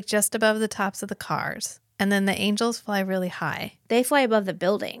low, like just above the tops of the cars, and then the angels fly really high, They fly above the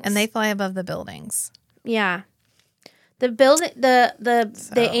buildings. and they fly above the buildings. Yeah.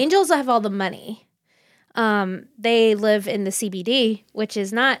 The angels have all the money. They live in the CBD, which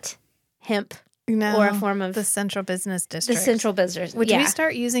is not hemp or a form of the central business the district. central business. Would we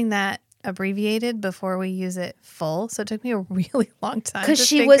start using that abbreviated before we use it full? So it took me a really long time because to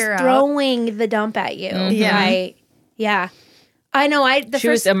she was figure out. throwing the dump at you. Yeah. Right? Yeah. I know. She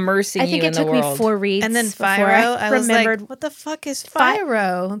was immersing I think you it in the took me world. 4 reads. And then before Fyro, I was remembered like, what the fuck is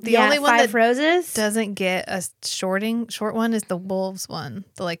Fyro? The only one Five that Roses. doesn't get a short one is the wolves one,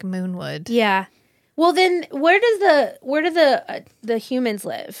 the like Moonwood. Yeah. Well, then where do the humans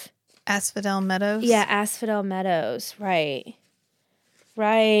live? Asphodel Meadows. Yeah, Asphodel Meadows. Right.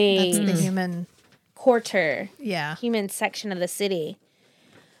 Right. That's the human. Quarter. Yeah. Human section of the city.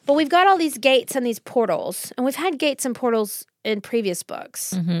 But we've got all these gates and these portals, and we've had gates and portals in previous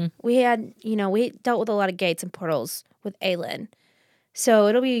books. Mm-hmm. We had, we dealt with a lot of gates and portals with Aelin. So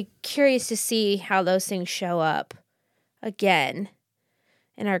it'll be curious to see how those things show up again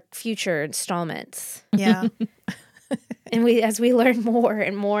in our future installments. Yeah. And as we learn more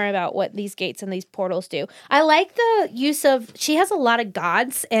and more about what these gates and these portals do. I like the use of, she has a lot of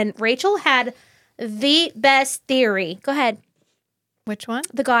gods, and Rachel had the best theory. Go ahead. Which one?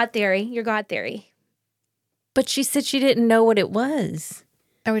 The God theory, your God theory. But she said she didn't know what it was.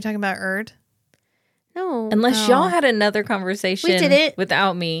 Are we talking about Erd? No. Unless y'all had another conversation We didn't.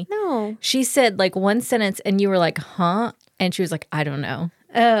 without me. No. She said like one sentence and you were like, huh? And she was like, I don't know.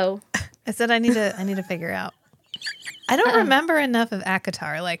 Oh. I said I need to figure out. I don't remember enough of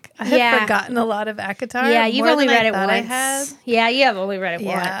ACOTAR. Like I have forgotten a lot ACOTAR. Yeah, you've more only than read I it thought once. I had. Yeah, you have only read it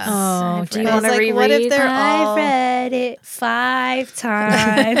Yeah. once. Oh, do you I was want to like, reread? what if they're I've all? read it 5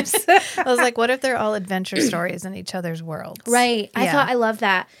 times. I was like, what if they're all adventure stories in each other's worlds? Right. Yeah. I love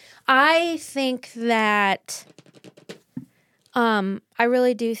that. I think that I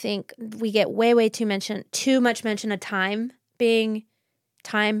really do think we get way too much mention of time being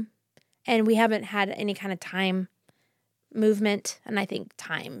time, and we haven't had any kind of time movement, and I think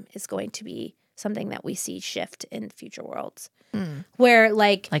time is going to be something that we see shift in future worlds. Where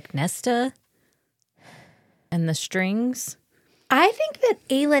like Nesta and the strings. I think that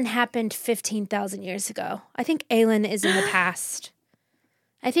Aelin happened 15,000 years ago. I think Aelin is in the past.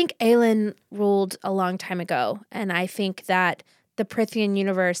 I think Aelin ruled a long time ago, and I think that the Prithian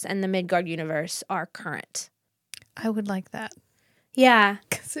universe and the Midgard universe are current. I would like that Yeah.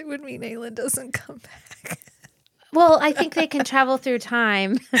 because it would mean Aelin doesn't come back. Well, I think they can travel through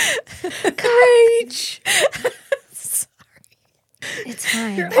time. Great. It's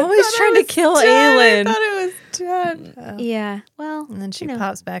fine. Always trying to kill I Aelin. thought it was done. Oh. Yeah. Well, And then she you know.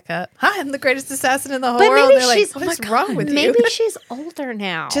 pops back up. Hi, I'm the greatest assassin in the whole But world. maybe They're like, she's what's wrong with you? maybe she's older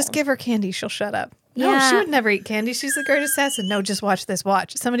now. Just give her candy. She'll shut up. No, Yeah. she would never eat candy. She's the greatest assassin. No, just watch this.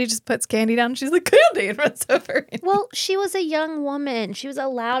 Watch. Somebody just puts candy down. And she's like, candy, and runs over. Well, she was a young woman. She was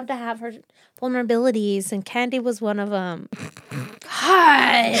allowed to have her vulnerabilities, and Candy was one of them.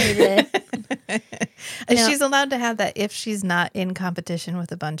 God. And No. she's allowed to have that if she's not in competition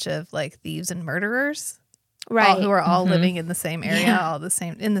with a bunch of like thieves and murderers. Right. Who are all living in the same area, all the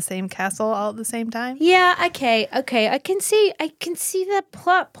same in the same castle, all at the same time. Yeah, okay. I can see the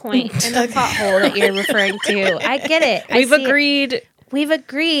plot point and the plot hole that you're referring to. I get it. I We've see it. agreed. We've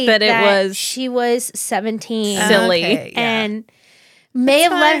agreed that it was she was 17 silly. Okay, yeah. and may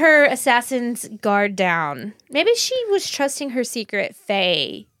have fine. let her assassin's guard down. Maybe she was trusting her secret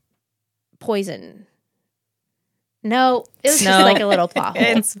Fae poison. No, it was just No. like a little plot hole.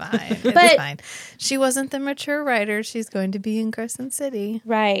 It's fine. It's But- fine. She wasn't the mature writer. She's going to be in Crescent City.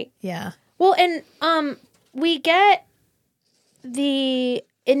 Right. Yeah. Well, and we get the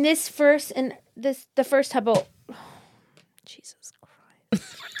the first couple. Jesus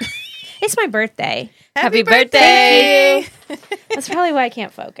Christ! It's my birthday. Happy birthday. That's probably why I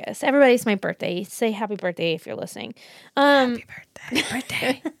can't focus. Everybody's my birthday. Say happy birthday if you're listening. Happy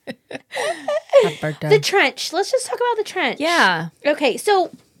birthday. Happy birthday. The trench. Let's just talk about the trench. Yeah. Okay,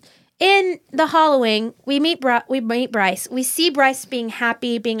 so in the Halloween, we meet Bryce. We see Bryce being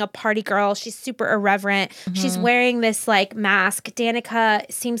happy, being a party girl. She's super irreverent. She's wearing this like mask.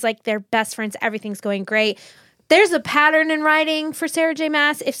 Danica seems like they're best friends. Everything's going great. There's a pattern in writing for Sarah J.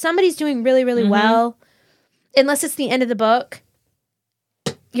 Maas. If somebody's doing really, really well, unless it's the end of the book,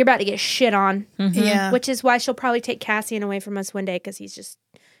 you're about to get shit on. Yeah. Which is why she'll probably take Cassian away from us one day because he's just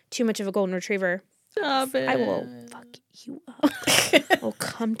too much of a golden retriever. Stop it. I will fuck you up. I'll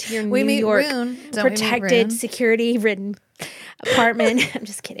come to your We New meet York Rune. Don't we meet protected, Rune? security-ridden apartment. I'm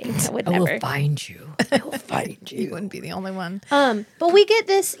just kidding. I would never. find you. I will find You wouldn't be the only one. But we get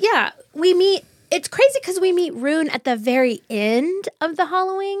this. Yeah, we meet. It's crazy because we meet Rune at the very end of the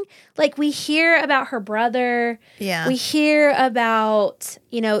Halloween. Like we hear about her brother. Yeah. We hear about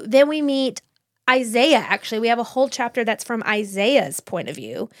Then we meet Isaiah. Actually, we have a whole chapter that's from Isaiah's point of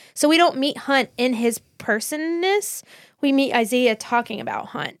view. So we don't meet Hunt in his personness. We meet Isaiah talking about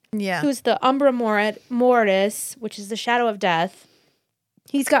Hunt. Yeah. Who's the Umbra Mortis, which is the shadow of death.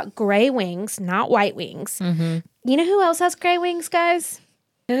 He's got gray wings, not white wings. You know who else has gray wings, guys?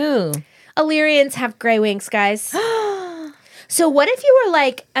 Who? Illyrians have gray wings, guys. So what if you were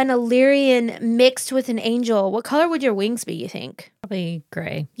like an Illyrian mixed with an angel? What color would your wings be, you think? Probably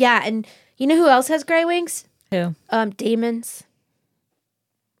gray. Yeah, and you know who else has gray wings? Who? Demons.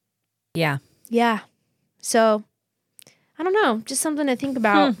 Yeah. Yeah. So, I don't know. Just something to think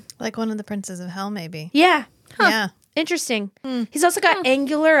about. Like one of the princes of hell, maybe. Yeah. Yeah. Interesting. He's also got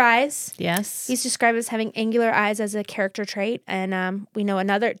angular eyes. Yes. He's described as having angular eyes as a character trait. And we know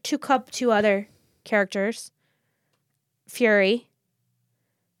two other characters. Fury.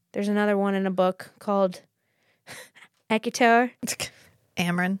 There's another one in a book called Ekitor.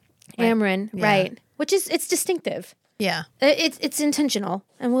 Amryn. Amryn, Yeah. right. Which it's distinctive. Yeah. It's intentional,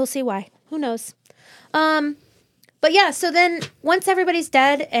 and we'll see why. Who knows? But yeah, so then once everybody's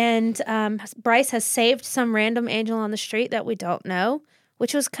dead and Bryce has saved some random angel on the street that we don't know,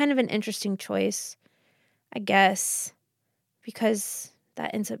 which was kind of an interesting choice, I guess, because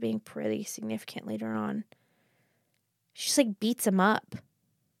that ends up being pretty significant later on. She just like beats him up.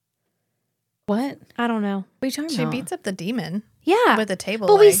 What? I don't know. What are you talking She about? beats up the demon Yeah. with a table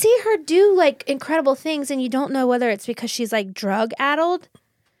But we leg. see her do like incredible things, and you don't know whether it's because she's like drug addled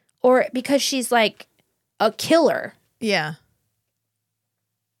or because she's like a killer. Yeah.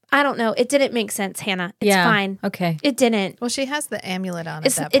 I don't know. It didn't make sense, Hannah. It's Yeah. fine. Okay. It didn't. Well, she has the amulet on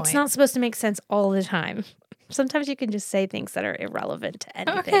at that point. It's not supposed to make sense all the time. Sometimes you can just say things that are irrelevant to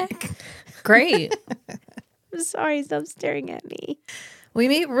anything. Okay. Great. I'm sorry, stop staring at me. We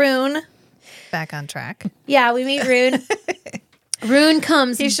meet Rune. Back on track. Yeah, we meet Rune. Rune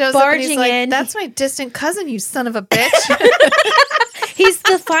comes He shows up and barging he's like, in. "That's my distant cousin, you son of a bitch." He's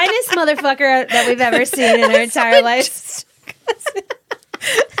the finest motherfucker that we've ever seen in our entire lives.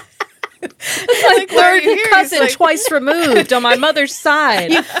 Like third you hear, cousin he's like- twice removed on my mother's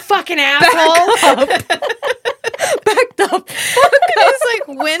side. You fucking asshole. Back the It's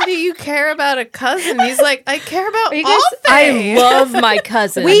like, when do you care about a cousin? He's like, I care about you all guys- I Faye. love my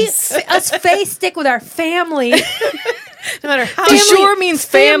cousins. Us Faye stick with our family. No matter how For sure means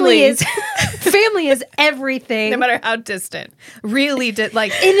family. Family is everything. no matter how distant. Really did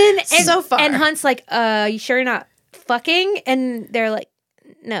like and so far. And Hunt's like, you sure you're not fucking? And they're like,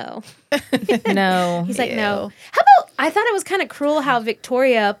 no. No. He's like, Ew. no. How about, I thought it was kind of cruel how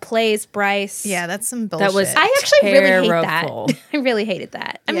Victoria plays Bryce. Yeah, that's some bullshit. That was I actually really hate that. terrible. I really hated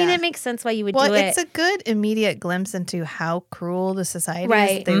that. I mean, Yeah. it makes sense why you would well, do it. it's a good immediate glimpse into how cruel the society is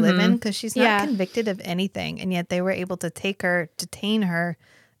Right. that they live in, because she's not Yeah. convicted of anything, and yet they were able to take her, detain her,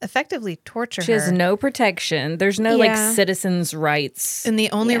 effectively torture She her. has no protection. There's no Yeah. like citizens' rights. And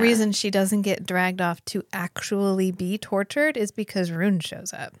the only Yeah. reason she doesn't get dragged off to actually be tortured is because Rune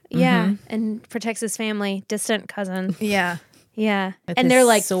shows up. yeah. And protects his family, distant cousin. Yeah. Yeah. With And his they're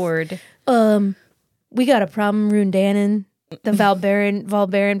like, sword. we got a problem, Rune Dannon, the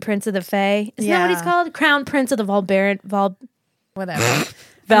Valbaran Prince of the Fae. Isn't that what he's Yeah. called? Crown Prince of the Whatever.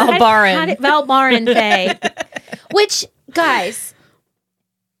 Valbaran. Valbaran Fae. Which, guys,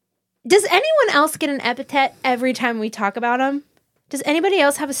 does anyone else get an epithet every time we talk about him? Does anybody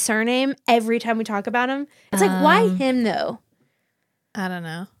else have a surname every time we talk about him? It's like, why him though? I don't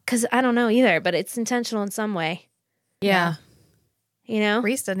know. Because I don't know either, but it's intentional in some way. Yeah. You know?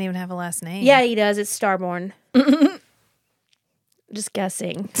 Reese doesn't even have a last name. Yeah, he does. It's Starborn. Just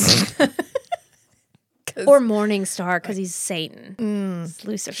guessing. Or Morning Star because he's Satan. It's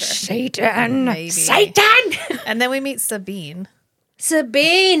Lucifer. Satan. Maybe. Satan! And then we meet Sabine.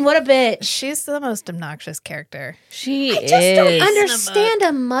 Sabine, what a bitch. She's the most obnoxious character. She I just don't understand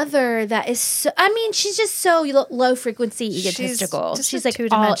a mother that is so, I mean, she's just so low frequency egotistical. She's like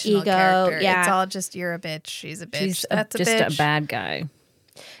all ego. Character. Yeah. It's all just, you're a bitch, she's a bitch, She's that's just a bitch. a bad guy.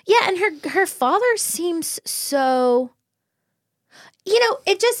 Yeah, and her father seems so,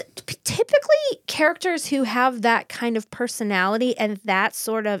 it just typically characters who have that kind of personality and that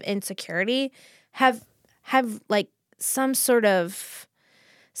sort of insecurity have like some sort of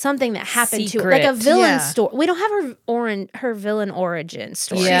something that happened to her, like a villain story. We don't have her villain origin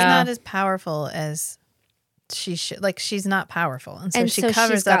story. She's not as powerful as she should. Like, she's not powerful, and so she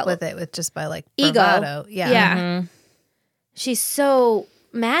covers up with it with just by like bravado. Ego. Yeah. She's so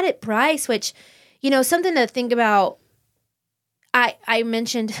mad at Bryce, which, something to think about. I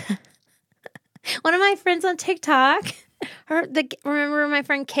mentioned one of my friends on TikTok. Remember my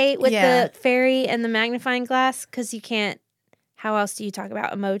friend Kate with the fairy and the magnifying glass? Because you can't. How else do you talk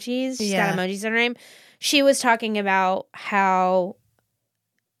about emojis? She's got emojis in her name. She was talking about how,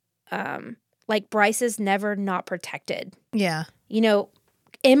 like, Bryce is never not protected. Yeah.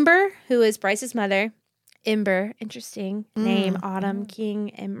 Ember, who is Bryce's mother. Ember, interesting name. Autumn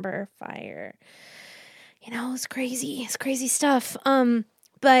King, Ember, Fire. It's crazy. It's crazy stuff.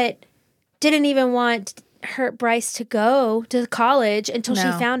 But didn't even want Bryce to go to college until she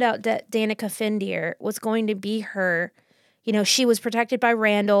found out that Danica Fendir was going to be her. She was protected by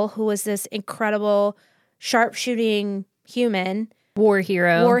Randall, who was this incredible sharpshooting human. War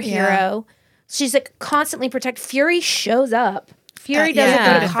hero. Yeah. She's like constantly protected. Fury shows up. Fury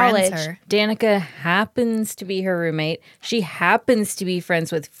doesn't go to college. Danica happens to be her roommate. She happens to be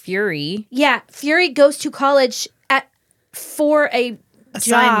friends with Fury. Yeah. Fury goes to college for an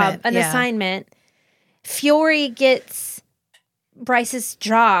assignment. Fury gets Bryce's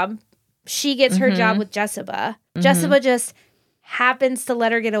job. She gets her job with Jessica. Jessica just happens to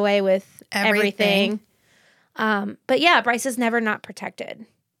let her get away with everything. But yeah, Bryce is never not protected.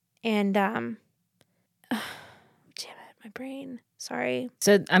 And damn it, my brain. Sorry.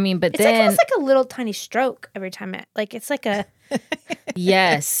 So but it's then almost like a little tiny stroke every time. It's like a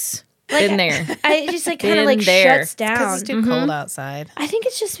yes, been there. I just like kind of like shuts down. Because it's too cold outside. I think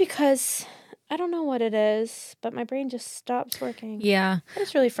it's just because I don't know what it is, but my brain just stops working. Yeah,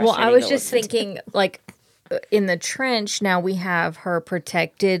 it's really frustrating. Well, I was just thinking, like, in the trench. Now we have her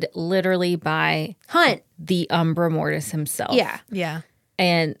protected literally by Hunt, the Umbra Mortis himself. Yeah.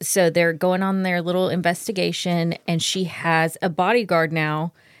 And so they're going on their little investigation, and she has a bodyguard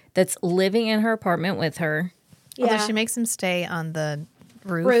now that's living in her apartment with her. Yeah. Although she makes him stay on the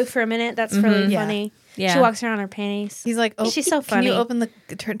roof for a minute. That's really funny. Yeah. She walks around in her panties. He's like, she's so funny. Can you open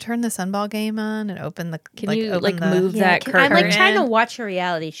turn the sunball game on and open the? Can you move that curtain? I'm like trying to watch a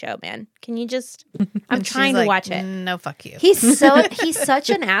reality show, man. Can you just? I'm trying to watch it. No, fuck you. He's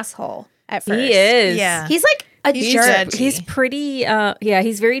such an asshole at first. He is. Yeah. He's like a jerk. Judgy. He's pretty.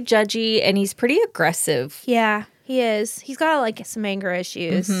 He's very judgy, and he's pretty aggressive. Yeah, he is. He's got like some anger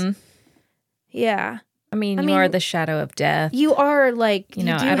issues. Mm-hmm. Yeah. I mean, you are the shadow of death. You are like,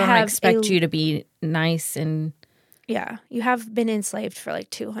 I don't expect you to be nice and. Yeah. You have been enslaved for like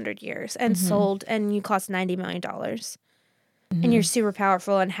 200 years and sold, and you cost $90 million. And you're super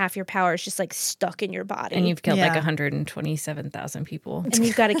powerful, and half your power is just like stuck in your body. And you've killed like 127,000 people. And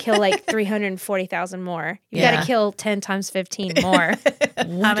you've got to kill like 340,000 more. You've got to kill 10 times 15 more.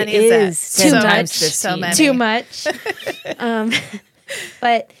 How many is that? 10 times 15. So many. Too much.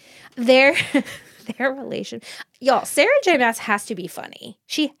 But their relation, y'all. Sarah J. Maas has to be funny.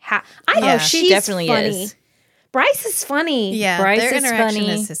 She definitely funny. is. Bryce is funny. Yeah, Bryce their is interaction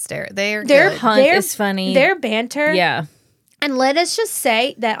funny. is hysterical. Their Hunt is funny. Their banter. Yeah. And let us just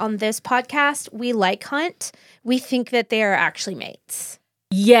say that on this podcast, we like Hunt. We think that they are actually mates.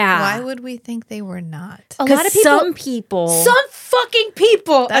 Yeah. Why would we think they were not? A lot of people. Some fucking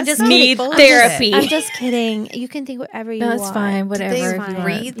people. That's just need bullshit. therapy. I'm just kidding. You can think whatever you want. That's fine. Whatever. Did they if you want.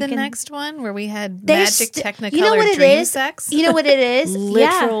 read the next one where we had They magic technicolor you know what it dream is? sex? You know what it is?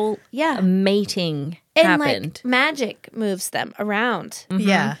 Literal yeah. mating And happened. like magic moves them around.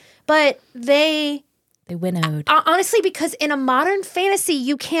 Yeah. But they winnowed. honestly, because in a modern fantasy,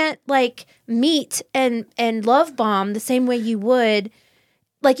 you can't like meet and love bomb the same way you would.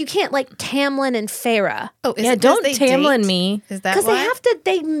 Like you can't like Tamlin and Farah. Oh, is Yeah, it don't because they Tamlin date? me. Is that Because why? they have to,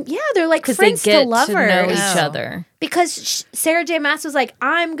 they're like Because they friends get to lovers. to know each Oh. other. Because Sarah J. Maas was like,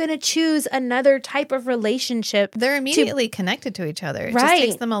 I'm going to choose another type of relationship. They're immediately connected to each other. It just Right.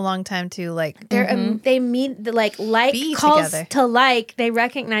 takes them a long time to like. They're they meet the like Be calls together. to like. They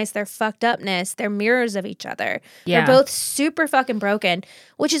recognize their fucked upness. They're mirrors of each other. Yeah. They're both super fucking broken,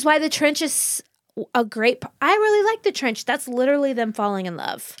 which is why the trench is I really like the trench. That's literally them falling in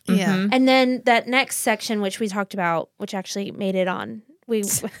love. Yeah. And then that next section, which we talked about, which actually made it on.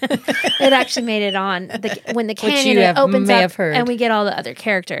 It actually made it on when the canyon opens up and we get all the other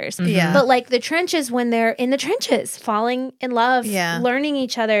characters. Yeah. But like the trenches, when they're in the trenches, falling in love, learning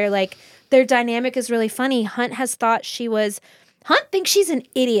each other, like their dynamic is really funny. Hunt thinks she's an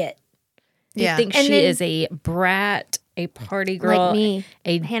idiot. You think she is a brat, a party girl, like me.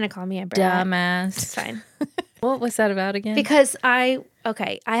 Hannah called me a brat. Dumbass. It's fine. What was that about again? Because I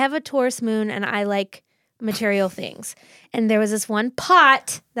have a Taurus moon and I like material things. And there was this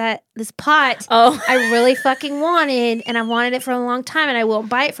pot I really fucking wanted, and I wanted it for a long time, and I won't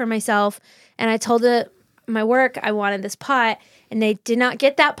buy it for myself. And I told my work I wanted this pot, and they did not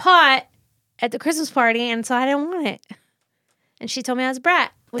get that pot at the Christmas party, and so I didn't want it. And she told me I was a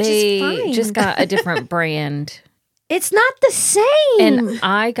brat, which is fine. They just got a different brand. It's not the same. And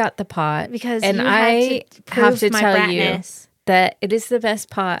I got the pot because I have to tell you that it is the best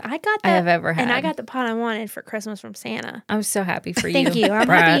pot I have ever had. And I got the pot I wanted for Christmas from Santa. I'm so happy for you. Thank you. I'm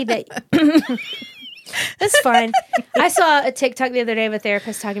happy that... That's fine. I saw a TikTok the other day of a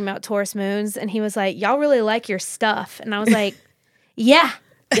therapist talking about Taurus moons, and he was like, y'all really like your stuff. And I was like, yeah.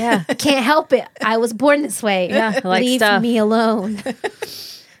 I can't help it. I was born this way. Yeah, I like Leave stuff. me alone.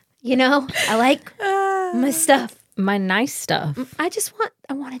 You know, I like my stuff. My nice stuff. I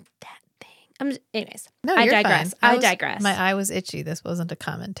wanted that thing. Anyways, no, I you're digress. Fine. I digress. My eye was itchy. This wasn't a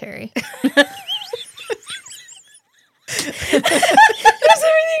commentary. Is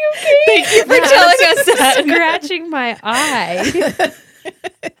everything okay? Thank you for telling us that. Scratching my eye.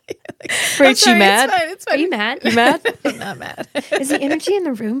 Rach, you mad? It's fine. Are you mad? You mad? I'm not mad. Is the energy in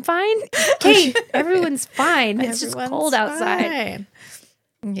the room fine? Kate, everyone's fine. It's just cold outside. Fine.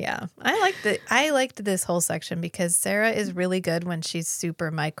 Yeah, I liked this whole section because Sarah is really good when she's super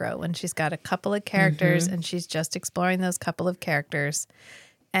micro, when she's got a couple of characters and she's just exploring those couple of characters.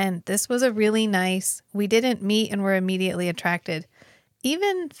 And this was a really nice, we didn't meet and were immediately attracted.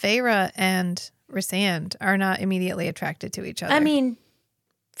 Even Feyre and Rhysand are not immediately attracted to each other. I mean,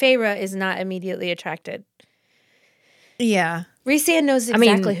 Feyre is not immediately attracted. Yeah. Rhysand knows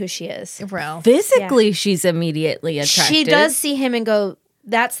exactly who she is. Well, physically, she's immediately attracted. She does see him and go,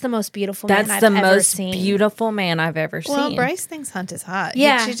 that's the most beautiful man I've ever seen. That's the most beautiful man I've ever seen. Well, Bryce thinks Hunt is hot.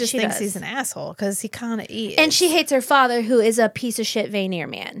 Yeah, she just thinks he's an asshole because he kind of is. And she hates her father, who is a piece of shit Vanir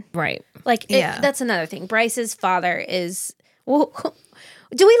man. Right. Like, that's another thing. Bryce's father is... Well,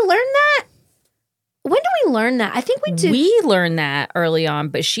 do we learn that? When do we learn that? I think we do. We learn that early on,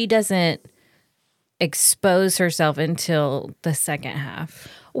 but she doesn't expose herself until the second half.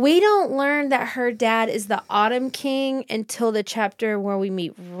 We don't learn that her dad is the Autumn King until the chapter where we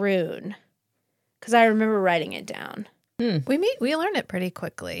meet Rune. Because I remember writing it down. We learn it pretty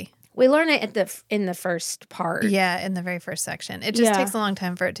quickly. We learn it in the first part. Yeah, in the very first section. It just takes a long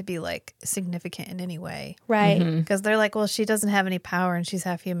time for it to be like significant in any way. Right. Because they're like, well, she doesn't have any power and she's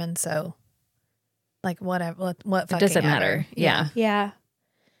half human, so like whatever, what fucking it doesn't matter. Yeah. Yeah.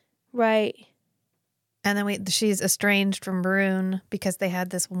 Right. And then she's estranged from Brune because they had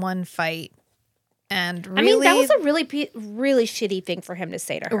this one fight. And really, I mean, that was a really shitty thing for him to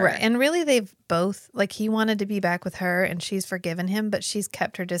say to her. Right. And really, they've both, like, he wanted to be back with her and she's forgiven him, but she's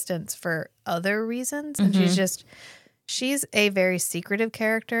kept her distance for other reasons. And she's a very secretive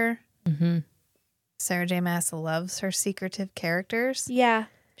character. Mm-hmm. Sarah J. Maas loves her secretive characters. Yeah,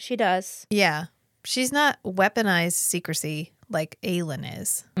 she does. Yeah. She's not weaponized secrecy like Aelin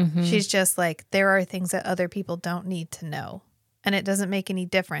is. Mm-hmm. She's just like, there are things that other people don't need to know. And it doesn't make any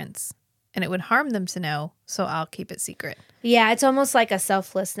difference. And it would harm them to know, so I'll keep it secret. Yeah, it's almost like a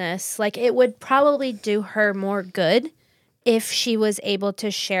selflessness. Like, it would probably do her more good if she was able to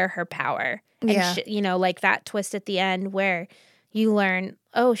share her power. And, like that twist at the end where you learn,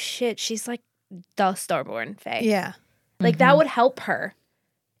 oh, shit, she's like the Starborn Fae. Yeah. Like, that would help her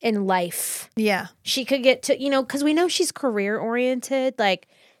in life. Yeah. She could get to, because we know she's career-oriented. Like,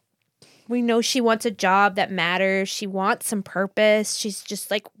 we know she wants a job that matters. She wants some purpose. She's just,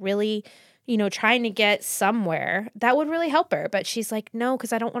 like, really, trying to get somewhere. That would really help her. But she's like, no,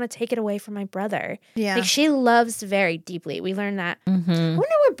 because I don't want to take it away from my brother. Yeah. Like, she loves very deeply. We learned that. I wonder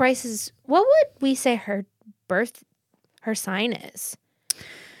what would we say her sign is?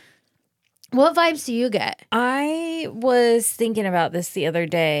 What vibes do you get? I was thinking about this the other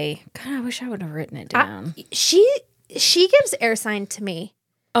day. God, I wish I would have written it down. She gives air sign to me.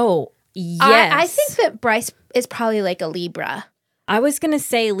 Oh, yes. I think that Bryce is probably like a Libra. I was going to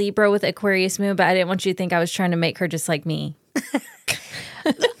say Libra with Aquarius moon, but I didn't want you to think I was trying to make her just like me.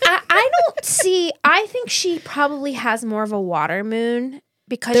 I think she probably has more of a water moon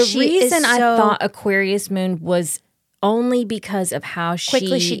because the reason I thought Aquarius moon was only because of how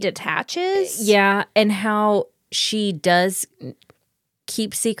quickly she detaches. Yeah, and how she does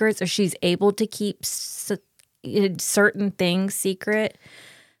keep secrets, or she's able to keep certain things secret.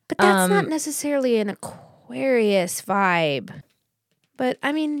 But that's not necessarily an Aquarius vibe. But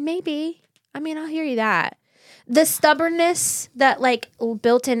I mean, maybe. I mean, I'll hear you that. The stubbornness, that like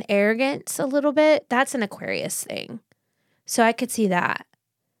built-in arrogance a little bit, that's an Aquarius thing. So I could see that.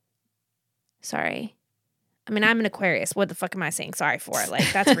 Sorry. I mean, I'm an Aquarius. What the fuck am I saying sorry for?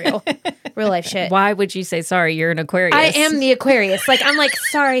 Like, that's real. Real life shit. Why would you say sorry? You're an Aquarius. I am the Aquarius. Like, I'm like,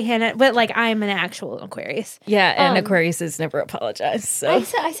 sorry, Hannah. But like, I'm an actual Aquarius. Yeah, and Aquarius never apologize. So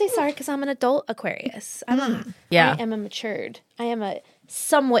I say sorry because I'm an adult Aquarius. I am a matured. I am a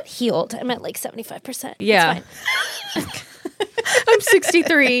somewhat healed. I'm at like 75%. Yeah. It's fine. I'm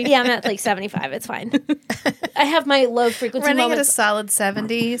 63. Yeah, I'm at like 75. It's fine. I have my low frequency Running moments. at a solid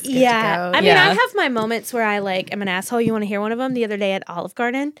 70s. Yeah. I mean, I have my moments where I like am an asshole. You want to hear one of them? The other day at Olive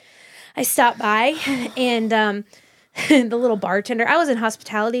Garden, I stopped by and the little bartender, I was in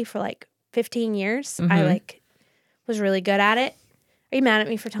hospitality for like 15 years. I like was really good at it. Are you mad at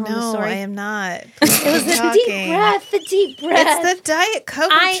me for telling the story? No, I am not. It was the deep breath. It's the Diet Coke.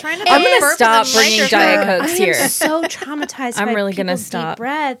 I'm trying to I'm going to stop bringing Diet Cokes here. I am so traumatized I'm by really going to people's stop. deep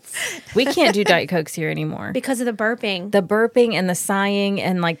breaths. We can't do Diet Cokes here anymore. Because of the burping. The burping and the sighing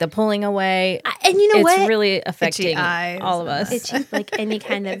and like the pulling away. And you know what? It's really affecting all of us. It's like any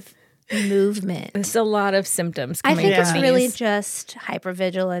kind of movement. There's a lot of symptoms I coming think it's from really these. just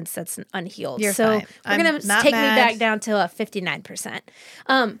hypervigilance that's unhealed. You're so fine. we're I'm going to not take me mad. back down to a 59%.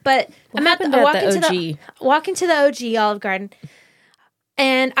 But I'm happened at the walking to the OG Olive Garden.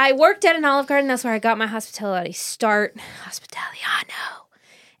 And I worked at an Olive Garden. That's where I got my hospitality start. Hospitaliano.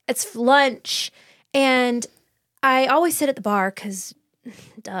 It's lunch. And I always sit at the bar because,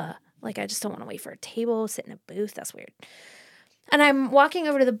 duh. Like, I just don't want to wait for a table, sit in a booth. That's weird. And I'm walking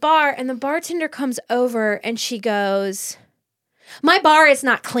over to the bar, and the bartender comes over, and she goes, "My bar is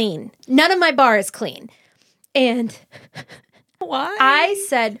not clean. None of my bar is clean." And Why? I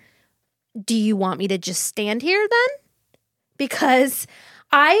said, "Do you want me to just stand here then?" Because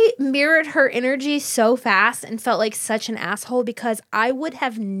I mirrored her energy so fast and felt like such an asshole because I would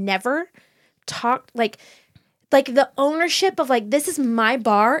have never talked like the ownership of like, this is my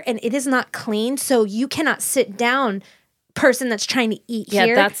bar and it is not clean, so you cannot sit down, person that's trying to eat here.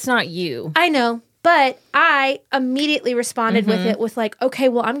 Yeah, that's not you. I know, but I immediately responded with it with like, okay,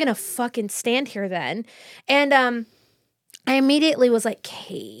 well, I'm gonna fucking stand here then. And I immediately was like,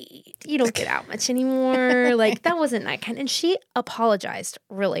 Kate, you don't get out much anymore. Like, that wasn't that kind. And she apologized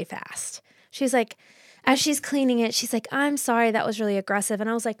really fast. She's like, as she's cleaning it, she's like, "I'm sorry, that was really aggressive." And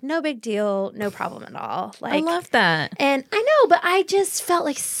I was like, "No big deal, no problem at all." Like, I love that. And I know, but I just felt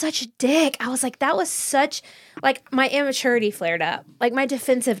like such a dick. I was like, that was such, like, my immaturity flared up. Like, my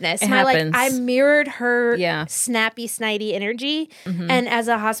defensiveness. It my, happens. like, I mirrored her Yeah. snappy, snidey energy. And as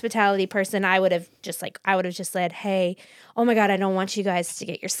a hospitality person, I would have just said, "Hey, oh my God, I don't want you guys to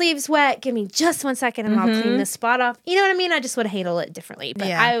get your sleeves wet. Give me just 1 second and I'll clean this spot off." You know what I mean? I just would have handled it differently. But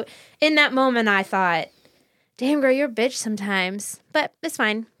Yeah. in that moment, I thought, damn, girl, you're a bitch sometimes. But it's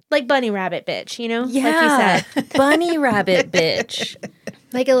fine. Like bunny rabbit bitch, you know? Yeah. Like you said. Bunny rabbit bitch.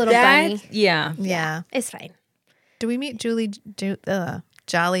 Like a little bunny. Yeah. Yeah. It's fine. Do we meet Jolly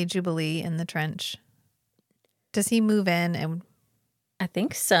Jubilee in the trench? Does he move in and I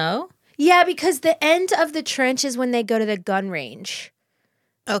think so. Yeah, because the end of the trench is when they go to the gun range.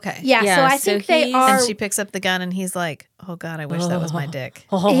 okay? Yeah, Yeah, so I so think they he's- are. And she picks up the gun and he's like, "Oh God, I wish that was my dick."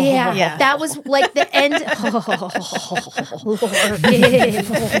 Yeah, Yeah. that was like the end.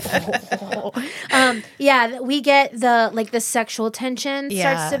 Yeah, we get the sexual tension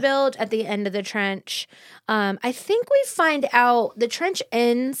starts to build at the end of the trench. I think we find out the trench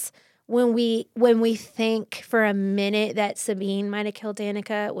ends when we think for a minute that Sabine might have killed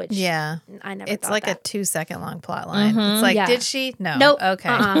Danica, which I never. It's thought like that. a 2-second long plot line. It's like, Yeah. did she? No. Nope.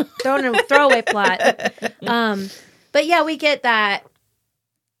 Okay. Throwaway plot. But yeah, we get that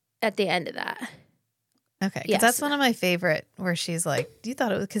at the end of that. Okay. 'Cause Yes. that's one of my favorite where she's like, "You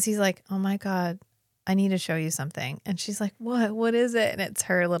thought it was," because he's like, "Oh my God, I need to show you something." And she's like, "What? What is it?" And it's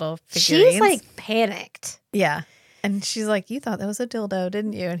her little figurines. She's like panicked. yeah. And she's like, "You thought that was a dildo,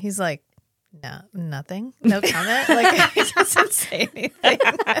 didn't you?" And he's like, "No, nothing. No comment." Like, he doesn't say anything.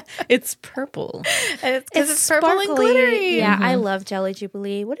 It's purple. And it's because it's purple and sparkly. glittery. Yeah, I love Jelly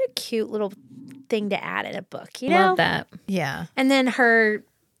Jubilee. What a cute little thing to add in a book, you know? Love that. Yeah. And then her,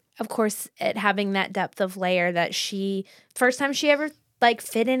 of course, it having that depth of layer that first time she ever like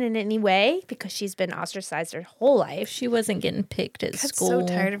fit in any way because she's been ostracized her whole life. She wasn't getting picked at I'm school. so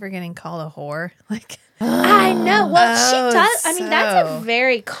tired of her getting called a whore. Like, I know. Well, she does. I mean, that's so- a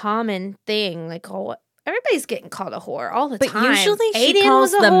very common thing. Like, everybody's getting called a whore all the But time. usually she Aiden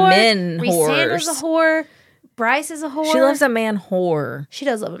calls was a the whore. men Rhys-Sanders whores. a whore. Bryce is a whore. She loves a man whore. She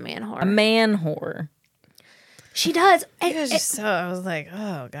does love a man whore. A man whore. She does. it was just so, I was like,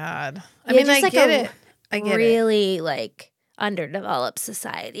 oh, God. I Yeah, mean, just I like get a it. I get it. really like underdeveloped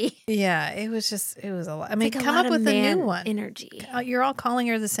society. Yeah, it was a lot. I mean, Like a come lot up of with a new man one. energy. You're all calling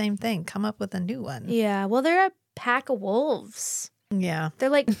her the same thing. Come up with a new one. Yeah. Well, they're a pack of wolves. Yeah. They're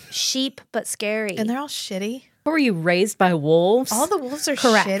like sheep, but scary. And they're all shitty. Were you raised by wolves? All the wolves are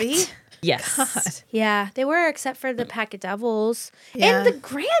Correct. shitty. yes. God. Yeah, they were, except for the pack of devils. Yeah. And the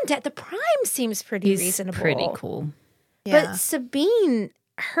granddad, the prime seems pretty He's reasonable. pretty cool. Yeah. But Sabine,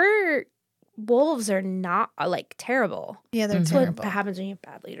 her wolves are not like terrible. Yeah, they're That's terrible. what happens when you have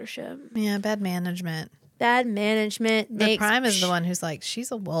bad leadership. Yeah, bad management. Bad management. The makes- prime is the one who's like,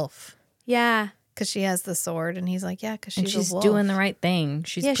 she's a wolf. Yeah. Because she has the sword. And he's like, yeah, because And she's she's a wolf. doing the right thing.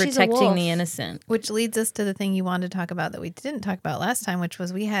 She's Yeah, she's a protecting wolf. the innocent. Which leads us to the thing you wanted to talk about that we didn't talk about last time, which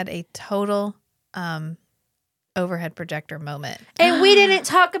was we had a total overhead projector moment. And we didn't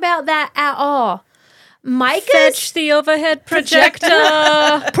talk about that at all. Micah's Fetch the overhead projector.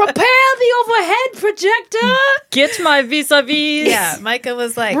 prepare the overhead projector. Get my vis-a-vis. Yeah, Micah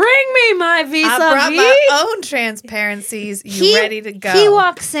was like, Bring me my I brought vis-a-vis. my own transparencies. You ready to go? He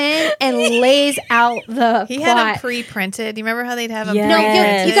walks in and lays out the He plot. had them pre-printed. You remember how they'd have them Yes. No,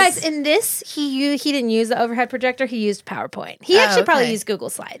 Yes. you guys, in this, he didn't use the overhead projector. He used PowerPoint. He actually probably okay. used Google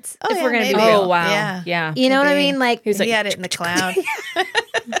Slides, Oh, if yeah, we're going to be maybe. real. Oh, wow. Yeah. Yeah. You know what I Could be. mean? Like, He's like, he had it in the cloud.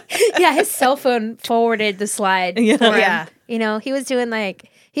 yeah, his cell phone forwarded the slide. Yeah. for him. Yeah. You know, he was doing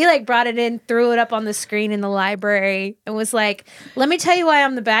he brought it in, threw it up on the screen in the library, and was like, "Let me tell you why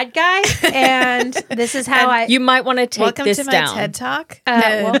I'm the bad guy, and this is how I." You might want to take Welcome this to my down. TED Talk.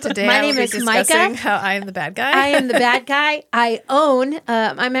 well, Today my I will name be is discussing Micah. how I am the bad guy. I am the bad guy. I own.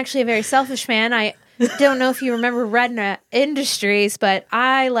 I'm actually a very selfish man. I don't know if you remember Redna Industries, but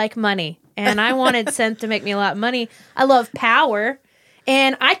I like money, and I wanted Synth to make me a lot of money. I love power,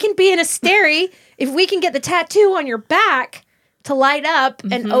 and I can be in a steri if we can get the tattoo on your back to light up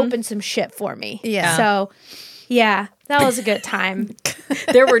and open some shit for me. Yeah. So, yeah, that was a good time.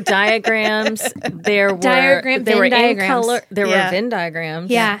 There were diagrams. There were Diagram- They Venn were in diagrams. color. There Yeah. were Venn diagrams.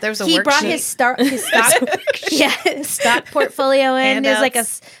 Yeah, Yeah, there was a he brought worksheet. his stock, his stock portfolio in. There's like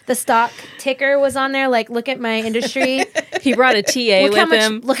the stock ticker was on there. Like, look at my industry. He brought a TA Look how with much.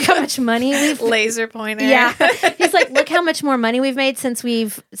 him. Look how much money we've. Laser pointer. Yeah, he's like, look how much more money we've made since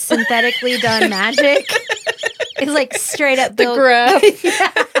we've synthetically done magic. It's like straight up The Bill. graph.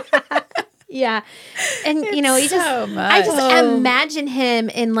 Yeah, and you know, he just. so much. I just imagine him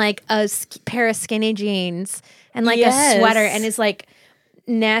in like a pair of skinny jeans and like a Yes. sweater and his like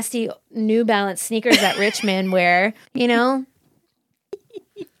nasty New Balance sneakers that rich men wear. You know.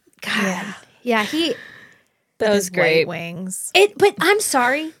 God. Yeah, That was His great. white wings. But I'm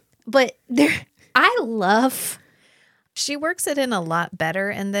sorry, but I love. She works it in a lot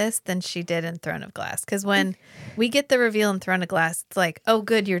better in this than she did in Throne of Glass. Because when we get the reveal in Throne of Glass, it's like, oh,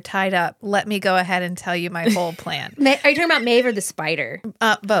 good, you're tied up. Let me go ahead and tell you my whole plan. Are you talking about Maeve or the spider?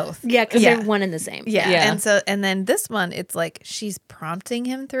 Both. Yeah, because Yeah. they're one and the same. Yeah. Yeah. And then this one, it's like she's prompting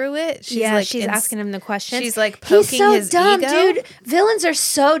him through it. She's Yeah, like she's asking him the questions. She's like He's poking so his dumb, ego. dude. Villains are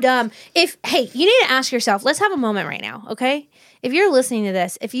so dumb. Hey, you need to ask yourself. Let's have a moment right now, okay? If you're listening to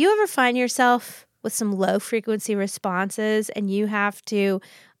this, if you ever find yourself with some low frequency responses and you have to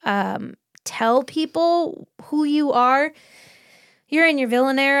tell people who you are, you're in your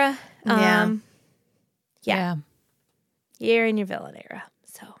villain era. Yeah. You're in your villain era.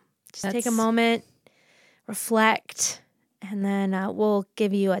 So just take a That's- moment, reflect, and then we'll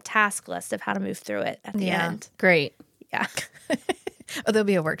give you a task list of how to move through it at the Yeah. end. Great. Yeah. Oh, there'll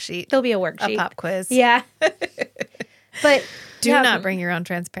be a worksheet, There'll be a a worksheet. pop quiz. Yeah. But Do yeah, not bring your own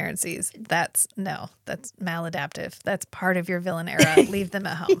transparencies. That's maladaptive. That's part of your villain era. Leave them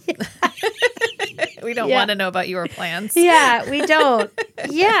at home. We don't Yeah. want to know about your plans. Yeah, we don't.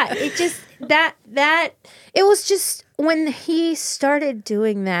 Yeah, it just that it was just when he started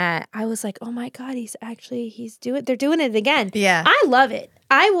doing that, I was like, "Oh my god, they're doing it again." Yeah. I love it.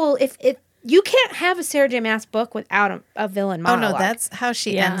 I will if you can't have a Sarah J. Maas book without a villain Oh monologue. no, that's how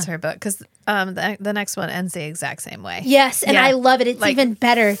she Yeah. ends her book because the next one ends the exact same way. yes, and Yeah. I love it. It's Like, even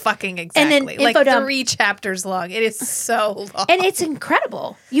better. Fucking then exactly. Like infodump. 3 chapters long. It is so long. And it's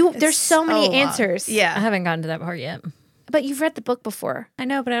incredible. There's so many long. answers. I Yeah. haven't gotten to that part yet. But you've read the book before. I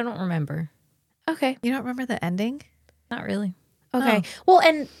know, but I don't remember. Okay. You don't remember the ending? Not really. Okay. Well,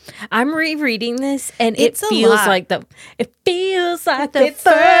 and I'm rereading this, and It's it a feels lot. like the the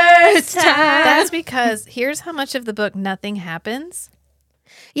first time. That's because here's how much of the book nothing happens.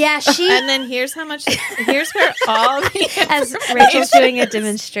 yeah, And then here's where all the as Rachel's doing a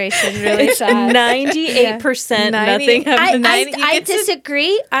demonstration really It's fast. 98% 90 nothing happens. I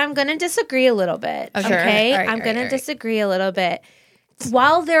disagree. I'm going to disagree a little bit. Okay. Okay. All right, I'm all right, going to all right. disagree a little bit.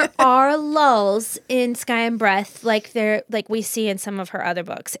 While there are lulls in Sky and Breath, like we see in some of her other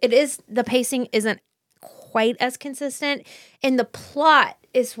books, the pacing isn't quite as consistent, and the plot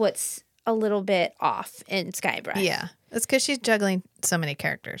is what's a little bit off in Sky and Breath. Yeah. It's because she's juggling so many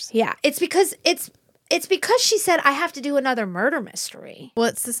characters. Yeah. It's because she said I have to do another murder mystery. Well,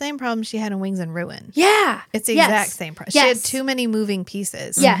 it's the same problem she had in Wings and Ruin. Yeah. It's the Yes. exact same problem. Yes. She had too many moving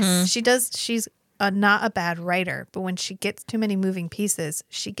pieces. Yes. She's not a bad writer, but when she gets too many moving pieces,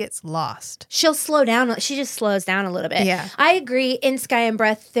 she gets lost. She'll slow down. She just slows down a little bit. Yeah. I agree. In Sky and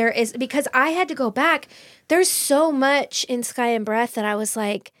Breath, there is, because I had to go back. There's so much in Sky and Breath that I was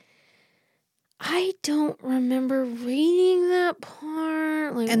like, I don't remember reading that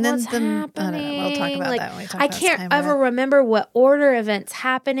part. Like, And then what's happening? I don't know. We'll talk about that when we talk I about can't Sky and ever Breath. remember what order events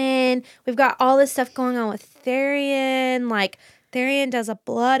happening. We've got all this stuff going on with Therian. Like, Therian does a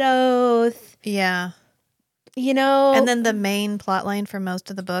blood oath. Yeah. You know? And then the main plot line for most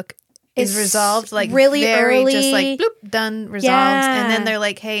of the book is It's resolved like really very early. just like bloop, done, resolved. Yeah. And then they're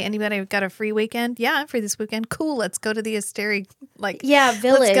like, hey, anybody got a free weekend? Yeah, I'm free this weekend. Cool, let's go to the Asteri village.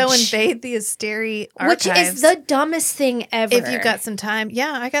 Let's go invade the Asteri Which archives. is the dumbest thing ever. If you've got some time.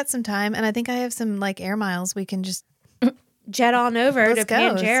 Yeah, I got some time. And I think I have some like air miles. We can just jet on over let's to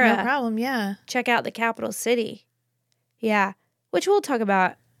go. It's Pangera. no problem. Yeah. Check out the capital city. Yeah. Which we'll talk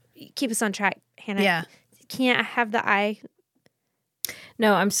about. Keep us on track, Hannah. Yeah. Can't have the eye.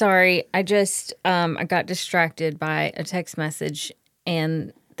 No, I'm sorry. I just I got distracted by a text message,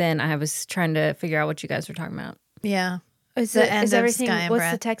 and then I was trying to figure out what you guys were talking about. Yeah. Is The end of everything? Sky and What's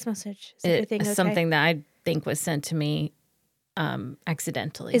Breath. the text message? Is everything okay? Something that I think was sent to me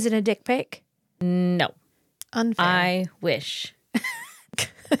accidentally. Is it a dick pic? No. Unfair. I wish.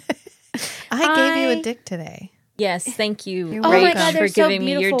 I gave you a dick today. Yes, thank you, You're Oh Rach, my God, for they're so giving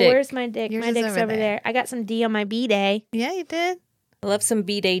me your beautiful. dick. Where's my dick? Yours My is dick's over over there. there. I got some D on my B day. Yeah, you did. I love some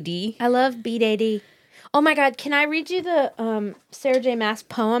BDAD. I love B day D. Oh my God, can I read you the Sarah J. Maas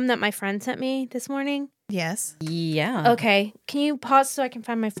poem that my friend sent me this morning? Yes. Yeah. Okay, can you pause so I can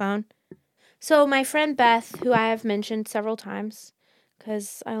find my phone? So my friend Beth, who I have mentioned several times,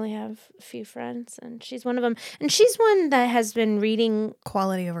 because I only have a few friends, and she's one of them. And she's one that has been reading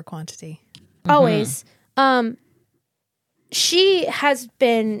Quality over quantity. always. She has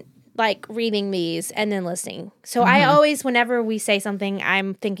been like reading these and then listening. So I always, whenever we say something,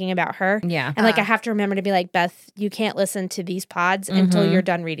 I'm thinking about her. Yeah. And like I have to remember to be like, Beth, you can't listen to these pods until you're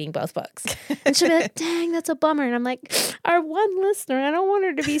done reading both books. And she'll be like, dang, that's a bummer. And I'm like, our one listener, I don't want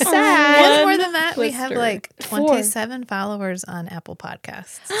her to be sad. And more than that, we have Twister. like Four. 27 followers on Apple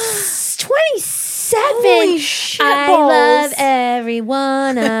Podcasts. 27. Holy shit I balls. love every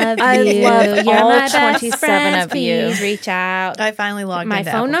one of you. I love You're all my best 27 friends. of you. Please reach out. I finally logged My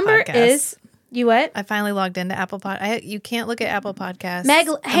into phone Apple number Podcasts. is you what? I finally logged into Apple You can't look at Apple Podcasts Meg,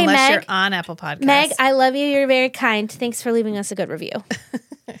 hey, unless Meg. you're on Apple Podcasts. Meg, I love you. You're very kind. Thanks for leaving us a good review.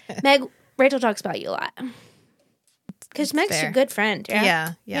 Meg, Rachel talks about you a lot. Because Meg's fair. your good friend.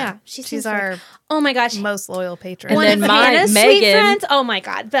 Yeah. Yeah. She's She's like- our Oh my gosh. most loyal patron. And One then of my Hannah's sweet Megan. friends. Oh my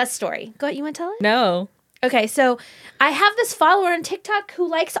God. Best story. Go ahead. You want to tell it? No. Okay, so I have this follower on TikTok who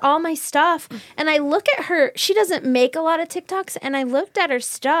likes all my stuff, and I look at her. She doesn't make a lot of TikToks, and I looked at her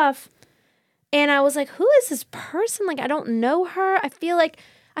stuff, and I was like, "Who is this person? Like, I don't know her. I feel like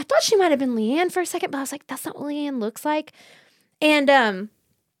I thought she might have been Leanne for a second, but I was like, that's not what Leanne looks like." And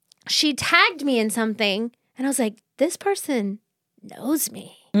she tagged me in something, and I was like, "This person knows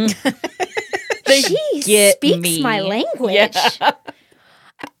me. She get speaks me. my language." Yeah.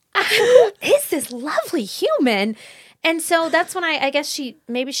 Who is this lovely human? And so that's when I guess she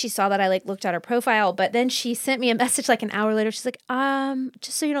saw that I like looked at her profile, but then she sent me a message like an hour later. She's like,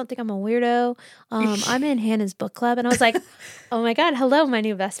 just so you don't think I'm a weirdo, I'm in Hannah's book club. And I was like, oh my God, hello, my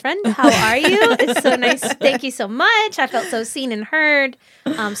new best friend. How are you? It's so nice. Thank you so much. I felt so seen and heard.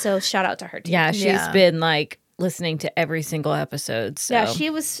 So shout out to her too. Yeah, she's Yeah. been like listening to every single episode. So. Yeah, she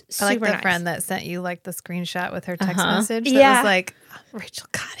was super I like the nice. friend that sent you like the screenshot with her text message. That Yeah. was like, "Oh, Rachel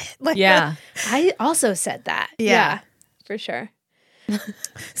got it. Like, Yeah. I also said that. Yeah. For sure. Said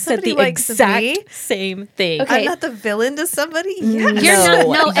Somebody the likes exact me? same thing. Okay. I'm not the villain to somebody. Yeah. You're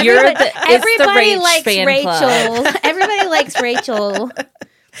No, not. No, you're everybody, the- it's the everybody Rach likes fan Rachel. club. Everybody likes Rachel.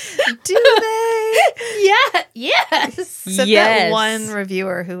 Do they? Yeah. Yes. Except that one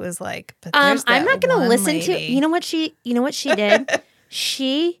reviewer who was like, but there's that I'm not going to listen lady. to. You know what she did?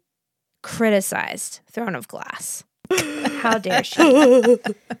 She criticized Throne of Glass. How dare she?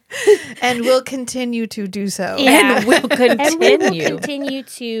 And will continue to do so. Yeah. And will continue.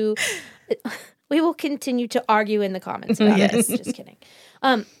 And we will continue to argue in the comments about this. Just kidding.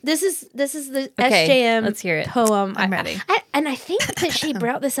 This is the SJM let's hear it. poem. I'm ready. I think that she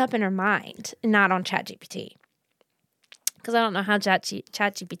brought this up in her mind, not on ChatGPT. Because I don't know how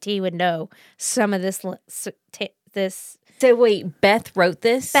ChatGPT would know some of this. So wait, Beth wrote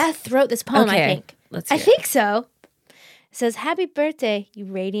this? Beth wrote this poem, I Okay, think. let's I hear it. think so. It says, "Happy birthday, you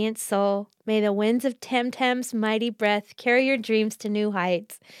radiant soul. May the winds of Temtem's mighty breath carry your dreams to new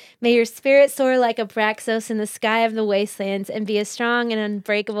heights. May your spirit soar like a Braxos in the sky of the wastelands and be as strong and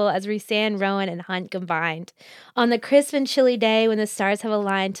unbreakable as Rhysand, Rowan, and Hunt combined. On the crisp and chilly day when the stars have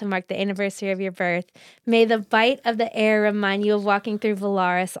aligned to mark the anniversary of your birth, may the bite of the air remind you of walking through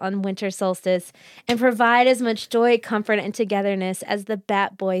Valaris on winter solstice and provide as much joy, comfort, and togetherness as the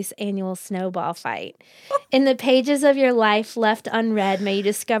Bat Boys' annual snowball fight. In the pages of your life left unread, may you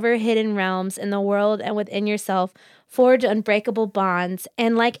discover hidden realms in the world and within yourself, forge unbreakable bonds,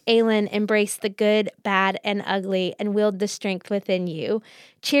 and like Aelin, embrace the good, bad, and ugly, and wield the strength within you.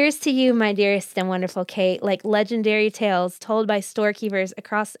 Cheers to you, my dearest and wonderful Kate, like legendary tales told by storekeepers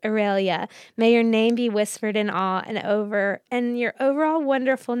across Aurelia. May your name be whispered in awe and your overall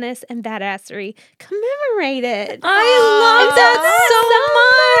wonderfulness and badassery commemorated." I love that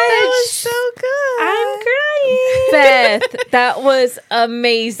That was so good. I'm crying. Beth, that was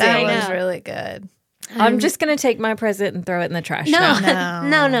amazing. That I was know. really good. I'm just going to take my present and throw it in the trash No,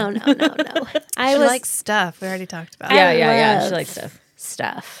 now. no. I She was likes stuff. We already talked about Yeah, it. yeah. love She likes stuff.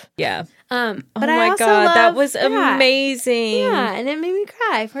 stuff. Yeah. But Oh I my also God, that love was amazing. Yeah, and it made me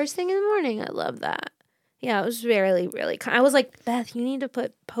cry first thing in the morning. I love that. Yeah, it was really, really kind. I was like, Beth, you need to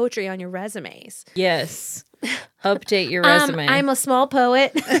put poetry on your resumes. Yes. Update your resume. I'm a small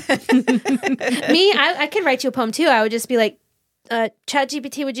poet. Me, I could write you a poem too. I would just be like,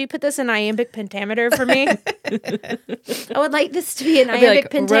 ChatGPT, would you put this in iambic pentameter for me? I would like this to be an iambic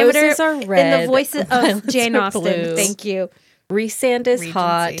pentameter roses are red, in the voice of violets Jane are Austen. blue. Thank you. Rhysand is Regency.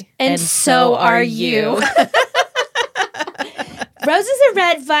 hot. And so are you. Roses are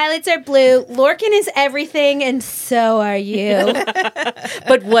red, violets are blue. Lorcan is everything, and so are you.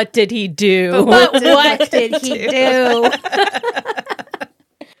 But what did he do? But what did he do?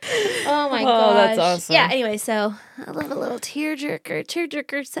 Oh my gosh. That's awesome. Yeah, anyway, so I love a little tearjerker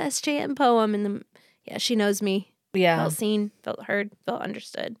SJM poem. And she knows me. Yeah. Felt seen, felt heard, felt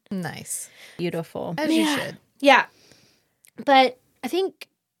understood. Nice. Beautiful. As you should. Yeah. But I think,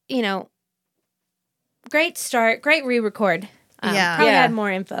 great start, great re-record. Yeah. Probably Yeah. had more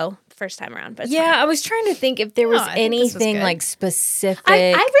info the first time around, but it's Yeah, fine. I was trying to think if there was I think this was anything good. like specific I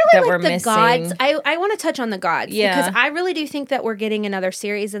that really we're like the missing. gods. I want to touch on the gods Yeah. because I really do think that we're getting another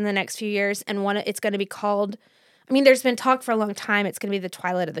series in the next few years, and it's going to be called. I mean, there's been talk for a long time. It's going to be the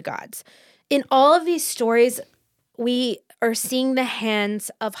Twilight of the Gods. In all of these stories, we are seeing the hands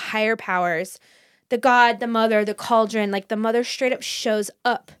of higher powers. The god, the mother, the cauldron. Like the mother straight up shows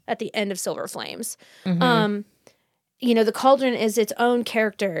up at the end of Silver Flames. Mm-hmm. The cauldron is its own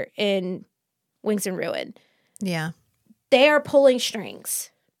character in Wings and Ruin. Yeah. They are pulling strings.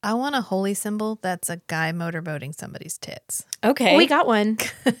 I want a holy symbol that's a guy motorboating somebody's tits. Okay. Oh, we got one.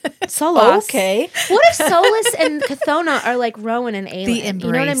 Solas. Okay. What if Solus and Cathona are like Rowan and Aelin? The You know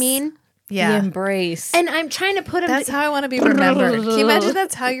what I embrace. mean? Yeah. The embrace. And I'm trying to put them. That's how I want to be remembered. Can you imagine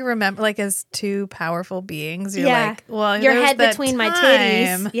that's how you remember, like, as two powerful beings? You're like, well, your there was head that between my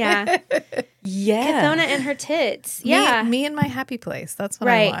time. titties. Yeah. yeah. Cathona and her tits. Yeah. Me and my happy place. That's what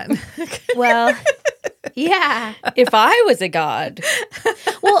Right. I want. Well, yeah. If I was a god.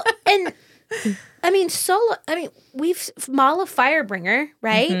 Well, and Mala Firebringer,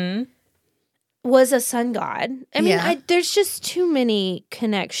 right? Mm-hmm. Was a sun god. I mean, Yeah. there's just too many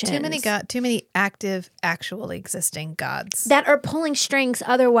connections. Too many active, actually existing gods. that are pulling strings.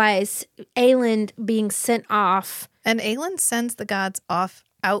 Otherwise, Aelin being sent off. And Aelin sends the gods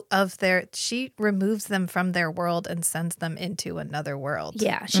out of she removes them from their world and sends them into another world.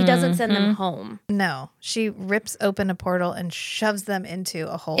 Yeah, she doesn't send them home No, she rips open a portal and shoves them into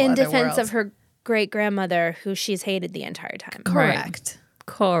a whole in other defense world. of her great grandmother, who she's hated the entire time. Correct.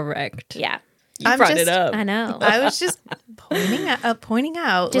 Correct. Yeah, You I'm brought just- it up. I know. I was just pointing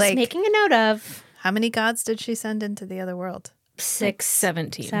out, Just like, making a note of how many gods did she send into the other world? 6,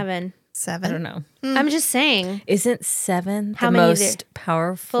 17. 7. 7. I don't know. I'm just saying. Isn't 7 How the many most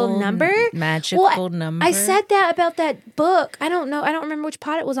powerful number? magical number? I said that about that book. I don't know. I don't remember which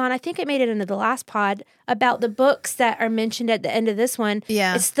pod it was on. I think it made it into the last pod about the books that are mentioned at the end of this one.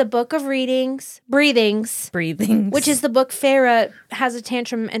 Yeah. It's the book of breathings, which is the book Farah has a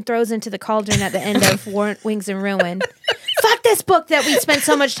tantrum and throws into the cauldron at the end of Wings and Ruin. Fuck this book that we spent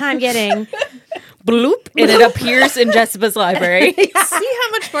so much time getting. Bloop, and it appears in Jessica's library. See how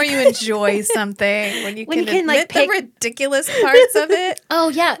much more you enjoy something when you can admit like pick the ridiculous parts of it. Oh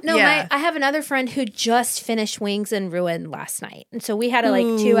yeah, no, Yeah. I have another friend who just finished Wings and Ruin last night, and so we had a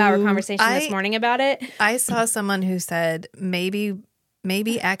 2-hour conversation this morning about it. I saw someone who said maybe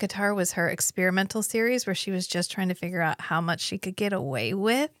ACOTAR was her experimental series where she was just trying to figure out how much she could get away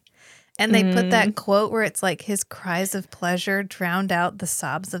with. And they put that quote where it's like his cries of pleasure drowned out the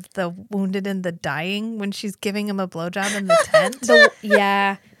sobs of the wounded and the dying when she's giving him a blowjob in the tent.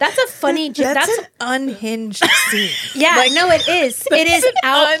 Yeah, that's a funny joke. That's an unhinged scene. Yeah, no, it is. It is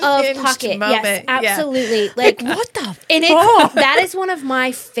out of unhinged pocket. moment. Yes, Yeah. absolutely. Like What the and that is one of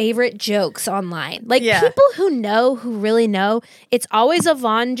my favorite jokes online. Like Yeah. people who really know, it's always a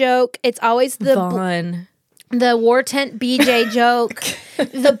Vaughn joke. It's always the Vaughn? the war tent BJ joke,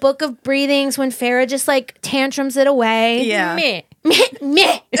 the book of breathings when Farah just like tantrums it away. Yeah. Meh, meh,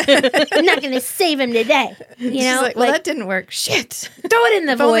 meh. I'm not going to save him today. You She's know, like, well, that didn't work. Shit. throw it in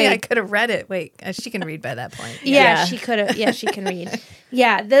the If only I void. could have read it. Wait, she can read by that point. Yeah, she could have. Yeah, she can read.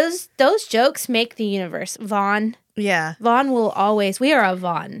 Yeah, those jokes make the universe. Vaughn will always. We are a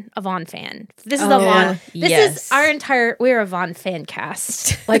Vaughn fan. This is a Vaughn. This is our entire. We are a Vaughn fan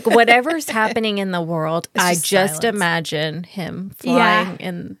cast. Like whatever's happening in the world, I just just silence. imagine him flying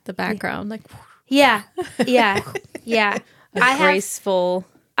in the background, like Yeah. graceful.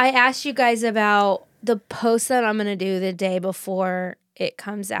 I asked you guys about the post that I'm going to do the day before it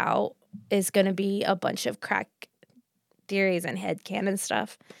comes out is going to be a bunch of crack theories and headcanon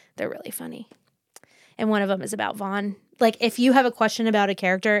stuff. They're really funny. And one of them is about Vaughn. Like, if you have a question about a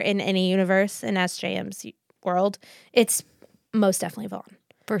character in any universe in SJM's world, it's most definitely Vaughn.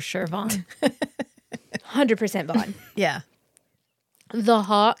 For sure, Vaughn. 100% Vaughn. Yeah. The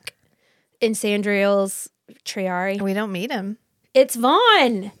Hawk in Sandriel's Triari. We don't meet him. It's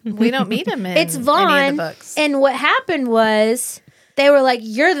Vaughn. We don't meet him in It's Vaughn. any of the books. And what happened was they were like,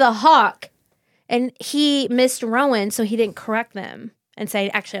 "You're the Hawk." And he missed Rowan, so he didn't correct them and say,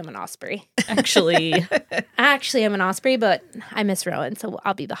 "Actually, I'm an Osprey." Actually, Actually, I'm an Osprey, but I miss Rowan, so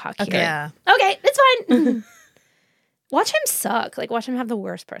I'll be the Hawk here. Yeah. Okay, it's fine. Watch him suck. Like, watch him have the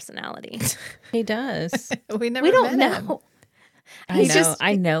worst personality. he does. We never We don't met him. know.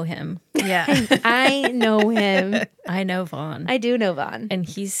 I know him. Yeah. I know him. I know Vaughn. I do know Vaughn. And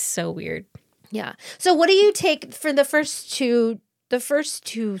he's so weird. Yeah. So what do you take for the first two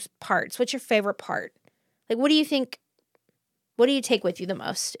parts? What's your favorite part? Like, what do you think? What do you take with you the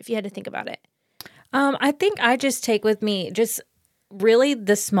most if you had to think about it? I think I just take with me just really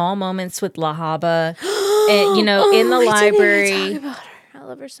the small moments with Lahaba, and, in the library. Didn't even talk about her. I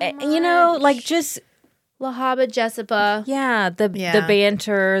love her so much. Like just Lahaba, Jessica. the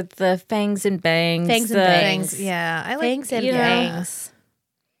banter, the fangs and bangs, Bangs. Yeah. I like Fangs and bangs.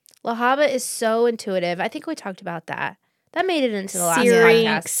 Lahaba is so intuitive. I think we talked about that. That made it into the last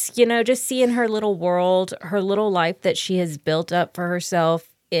podcast. Just seeing her little world, her little life that she has built up for herself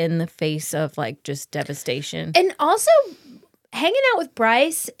in the face of like just devastation. And also hanging out with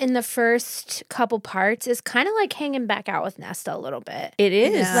Bryce in the first couple parts is kind of like hanging back out with Nesta a little bit. It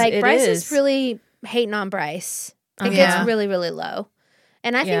is. Yeah. Like, Bryce is is really hating on Bryce. It yeah. gets really, really low.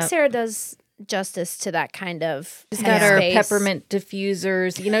 And I think Sarah does justice to that kind of She's got her headspace. peppermint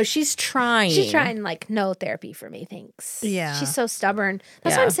diffusers. She's trying. She's trying, like, no therapy for me, thanks. Yeah. She's so stubborn.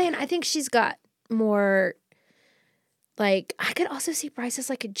 That's what I'm saying. I think she's got more, like, I could also see Bryce as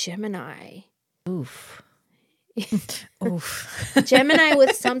like a Gemini. Oof. Gemini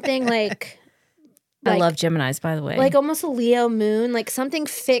with something like I love Geminis, by the way. like almost a Leo moon, like something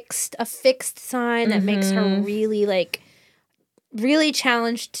fixed, a fixed sign that makes her really like really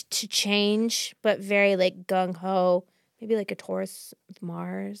challenged to change, but very like gung ho. Maybe like a Taurus with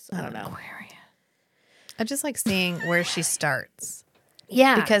Mars. I don't know. Aquarius. I just like seeing where she starts.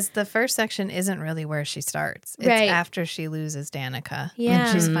 Yeah, Because the first section isn't really where she starts. It's Right. after she loses Danica. Yeah.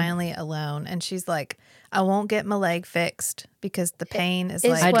 And she's finally alone. And she's like, I won't get my leg fixed because the pain is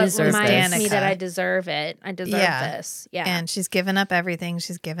is like, I what deserve reminds me Danica. that I deserve it. I deserve this. Yeah, And she's given up everything.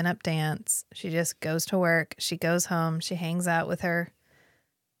 She's given up dance. She just goes to work. She goes home. She hangs out with her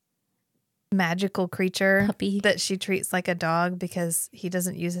magical creature Puppy. that she treats like a dog because he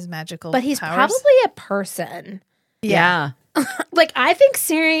doesn't use his magical but he's powers. probably a person. Yeah. Like, I think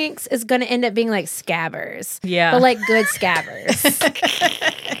Syrinx is going to end up being like Scabbers. Yeah. But like good Scabbers.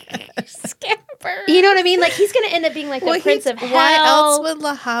 Scabbers. You know what I mean? Like, he's going to end up being like the Prince of Hell. Why else would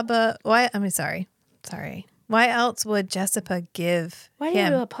Lahaba... Sorry. Why else would Jessica give Why do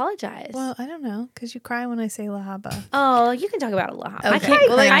him... you apologize? Well, I don't know, because you cry when I say Lahaba. Oh, you can talk about Lahaba. I Okay. cry,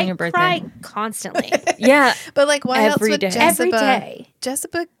 Well, like, on your birthday. cry constantly. Yeah. But like, why else Every would day. Jessica... Every day.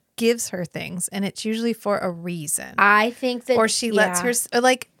 Jessica gives her things, and it's usually for a reason. I think that... Or she lets her...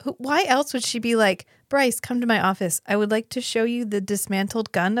 Like, why else would she be like, Bryce, come to my office. I would like to show you the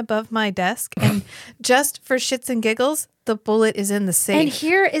dismantled gun above my desk. And just for shits and giggles, the bullet is in the safe. And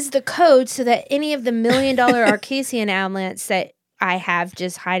here is the code so that any of the $1 million Arcasian amulets that I have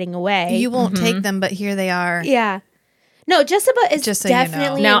just hiding away. You won't take them, but here they are. Yeah. No, Jessica is Just so you know.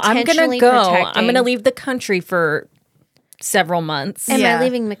 definitely Now I'm going to go. protecting. I'm going to leave the country for several months. Am Yeah. I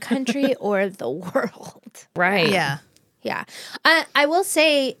leaving the country or the world? Right. Yeah. Yeah. I will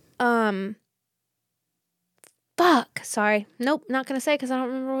say, sorry. Nope, not going to say because I don't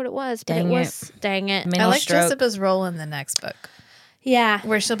remember what it was. But Dang it it. was, dang it. Mini I like stroke. Jessica's role in the next book, Yeah.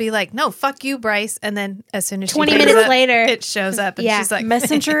 where she'll be like, no, fuck you, Bryce. And then as soon as she 20 picks minutes up, later. it shows up and Yeah. she's like,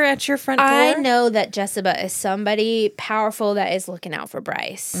 Messenger at your front door. I know that Jessica is somebody powerful that is looking out for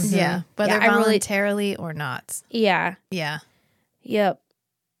Bryce. yeah, whether Yeah, I really- voluntarily or not. Yeah. Yeah. Yep.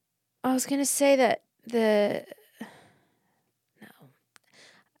 I was going to say that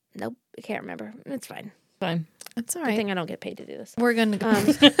Nope. I can't remember. It's fine. Fine. It's all Good right. thing I don't get paid to do this. We're going to go.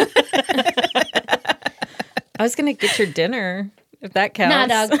 I was going to get your dinner, if that counts. Nah,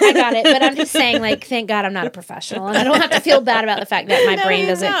 dog. I got it. But I'm just saying, like, thank God I'm not a professional, and I don't have to feel bad about the fact that No, you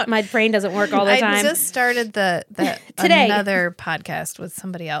don't. brain doesn't work all the I time. just started Today. another podcast with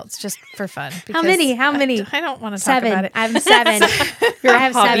somebody else just for fun. How many? because I don't want to talk 7. about it. I have 7. I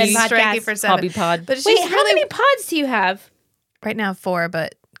have 7 Striking podcasts. for 7. Hobby pod. But she's Wait, how really many pods do you have? right now 4,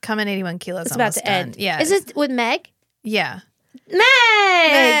 but Come in 81 Kilos It's about almost to done. end. Yeah. Is it with Meg? Yeah. Meg!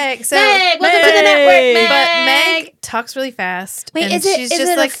 Meg! So- Meg! Welcome to the network, Meg! But Meg talks really fast. Wait, and is it she's is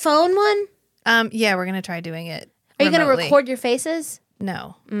just it like a phone one? yeah, we're gonna try doing it. Are you going to remotely. record your faces?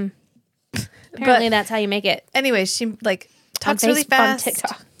 No. Apparently, that's how you make it. Anyway, she like talks On really Facebook- on fast.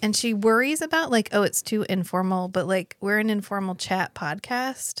 TikTok. And she worries about like, oh, it's too informal, but like we're an informal chat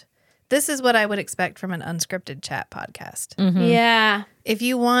podcast. This is what I would expect from an unscripted chat podcast. Yeah. If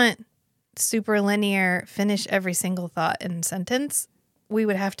you want super linear, finish every single thought and sentence, we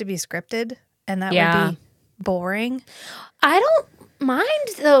would have to be scripted, and that would be boring. I don't mind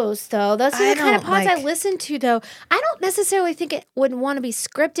those, though. Those are I the kind of don't pods I like- listen to, though. I don't necessarily think it would want to be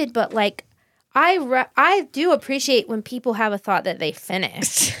scripted, but like, I do appreciate when people have a thought that they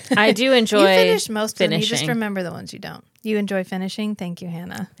finish. I do enjoy You finish most of them. You just finishing. remember the ones you don't. You enjoy finishing? Thank you,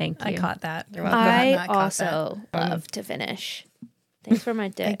 Hannah. Thank I you. caught that. I Not caught also love to finish. Thanks for my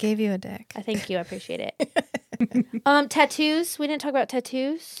that. I dick. gave you a dick. I thank you. I appreciate it. Tattoos. We didn't talk about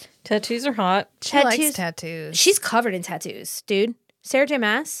tattoos. Tattoos are hot. She likes tattoos. She's covered in tattoos, dude. Sarah J.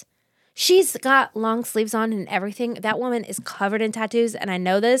 Maas. She's got long sleeves on and everything. That woman is covered in tattoos, and I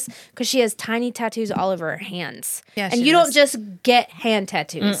know this because she has tiny tattoos all over her hands. Yeah, and she you does. don't just get hand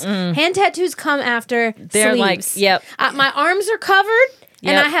tattoos. Hand tattoos come after They're like, sleeves. yep. My arms are covered,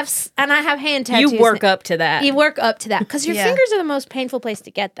 and Yep. I have hand tattoos. You work up to that. You work up to that because your Yeah. fingers are the most painful place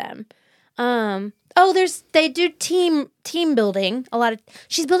to get them. They do team building.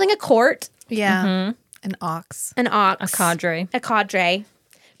 She's building a court, Yeah. An ox. an ox, A cadre.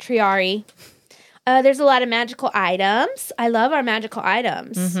 triari. There's a lot of magical items. I love our magical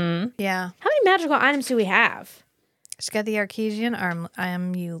items. Yeah. How many magical items do we have? She's got the Arcasian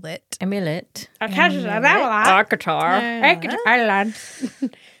amulet. Amulet. Arcatar.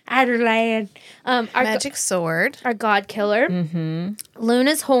 Ireland. Magic sword. Our god killer.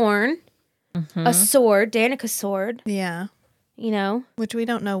 Luna's horn. A sword. Danica's sword. Yeah. You know. Which we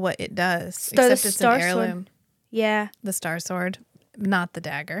don't know what it does. Star- except it's star an sword. heirloom. Yeah. The star sword. Not the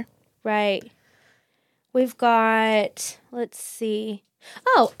dagger. Right. We've got, let's see.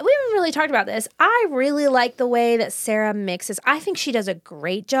 Oh, we haven't really talked about this. I really like the way that Sarah mixes. I think she does a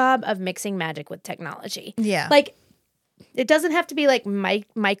great job of mixing magic with technology. Yeah. Like, it doesn't have to be like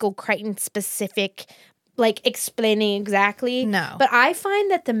Michael Crichton specific, like explaining exactly. No. But I find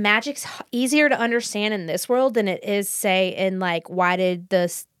that the magic's easier to understand in this world than it is, say, in like, why did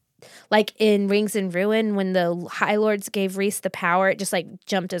this. Like in Rings and Ruin, when the High Lords gave Rhys the power, it just like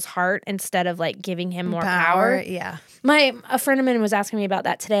jumped his heart instead of like giving him more power. Yeah. A friend of mine was asking me about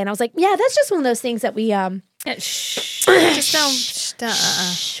that today, and I was like, "Yeah, that's just one of those things that we Just don't.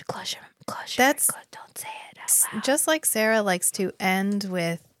 Shh, close your That's- don't say it out loud." Just like Sarah likes to end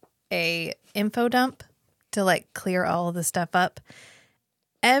with a info dump to like clear all of the stuff up,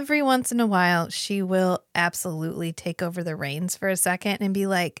 every once in a while, she will absolutely take over the reins for a second and be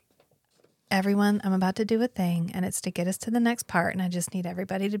like, everyone, I'm about to do a thing, and it's to get us to the next part, and I just need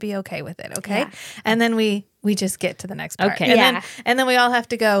everybody to be okay with it, okay? Yeah. And then we just get to the next part. Okay. And then we all have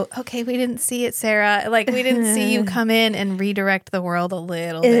to go, okay, we didn't see it, Sarah. Like, we didn't see you come in and redirect the world a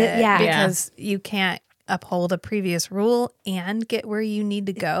little bit. Yeah. Because you can't uphold a previous rule and get where you need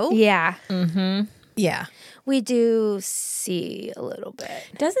to go. Yeah. Mm-hmm. Yeah. We do see a little bit.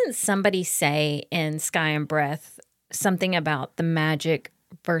 Doesn't somebody say in Sky and Breath something about the magic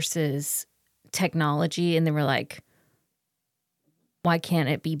versus technology? And they were like, why can't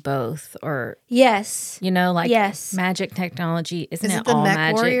it be both? Or, Yes. you know, like Yes. magic technology, isn't Is it it the all Mech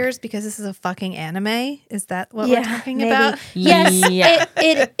magic? Warriors? Because this is a fucking anime? Is that what Yeah, we're talking maybe. about? Yes, Yeah.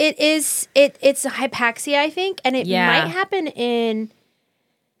 it is. It's hypaxia, I think, and it Yeah. might happen in.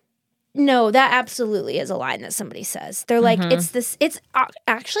 No, that absolutely is a line that somebody says. They're like, it's this. It's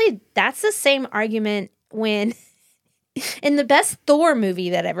actually that's the same argument when in the best Thor movie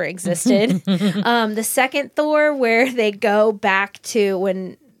that ever existed, the second Thor, where they go back to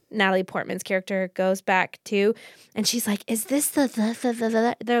when Natalie Portman's character goes back to, and she's like, "Is this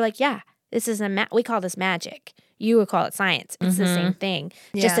the?" They're like, "Yeah, this is we call this magic. You would call it science. It's the same thing,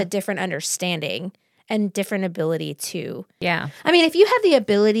 just Yeah. a different understanding and different ability to." Yeah. I mean, if you have the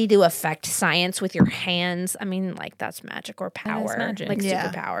ability to affect science with your hands, I mean, like that's magic or power, magic. like Yeah.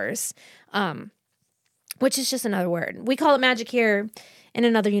 superpowers, which is just another word. We call it magic here. In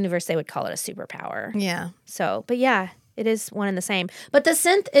another universe, they would call it a superpower. Yeah. So, but yeah, it is one and the same. But the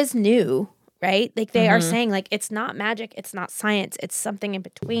synth is new, right? Like they are saying, like it's not magic, it's not science, it's something in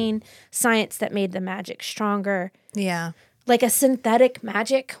between science that made the magic stronger. Yeah. Like a synthetic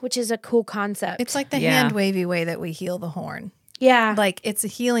magic, which is a cool concept. It's like the Yeah. hand wavy way that we heal the horn. yeah, Like it's a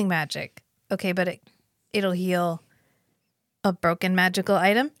healing magic. Okay, but it'll heal a broken magical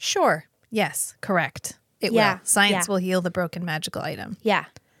item? Sure. Yes, correct. It Yeah, will. Science yeah. will heal the broken magical item. yeah,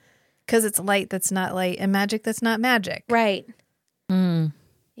 Because it's light that's not light and magic that's not magic. right. Mm.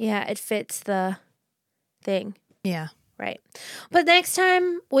 Yeah, it fits the thing. Yeah. Right. But next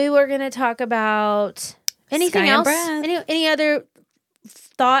time we were going to talk about anything Sky and else? Breath. Any other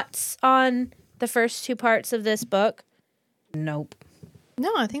thoughts on the first two parts of this book? Nope.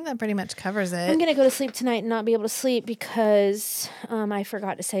 No, I think that pretty much covers I'm it. going to go to sleep tonight and not be able to sleep because I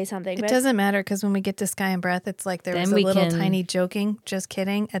forgot to say something. It but doesn't matter because when we get to Sky and Breath, it's like there Then was a we little can- tiny joking, just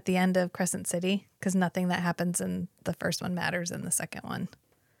kidding, at the end of Crescent City because nothing that happens in the first one matters in the second one.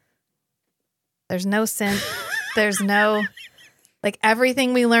 There's no synth. There's no, like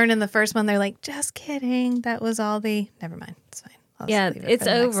everything we learned in the first one, they're like, just kidding. That was all the, never mind. It's fine. I'll just Yeah, leave it it's for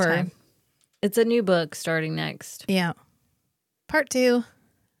the next over. time. It's a new book starting next. Yeah. Part 2.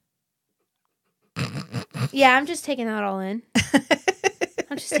 Yeah, I'm just taking that all in.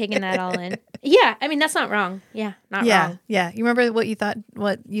 I'm just taking that all in. Yeah, I mean, that's not wrong. Yeah, not Yeah. wrong. Yeah. You remember what you thought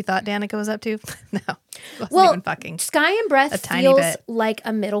Danica was up to? No. Wasn't Well, even fucking. Sky and Breath A tiny feels bit. like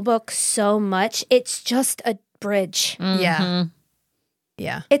a middle book so much. It's just a bridge. Yeah.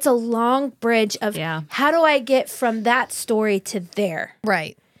 Yeah. It's a long bridge of Yeah. how do I get from that story to there?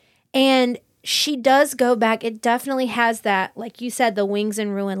 Right. And she does go back. It definitely has that, like you said, the Wings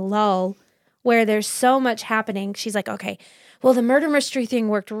and Ruin lull where there's so much happening. She's like, okay, well, the murder mystery thing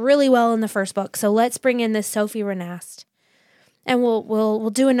worked really well in the first book, so let's bring in this Sophie Renast, and we'll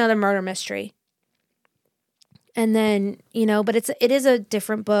do another murder mystery. And then, but it is a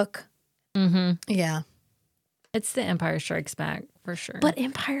different book. Yeah. It's The Empire Strikes Back for sure. But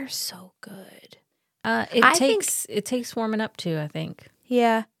Empire's so good. it I think- takes warming up to, I think.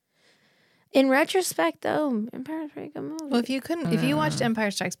 Yeah. In retrospect, though, Empire's a pretty good movie. Well, if you watched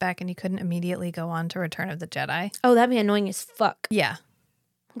Empire Strikes Back and you couldn't immediately go on to Return of the Jedi. Oh, that'd be annoying as fuck. Yeah.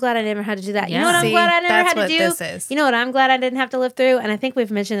 I'm glad I never had to do that. You know Yeah. what I'm See, glad I never that's had to what do? this is. You know what I'm glad I didn't have to live through? And I think we've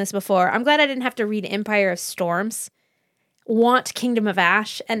mentioned this before. I'm glad I didn't have to read Empire of Storms, want Kingdom of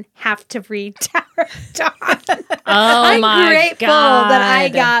Ash, and have to read Tower of Dawn. Oh I'm my grateful God. that I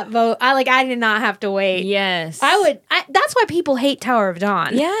got vote. I did not have to wait. Yes. That's why people hate Tower of Dawn.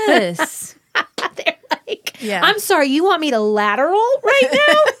 Yes. They're like, Yeah. I'm sorry, you want me to lateral right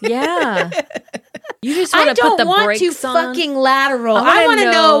now? Yeah. You just I want to put don't the want to brakes on. fucking lateral. I I wanna want to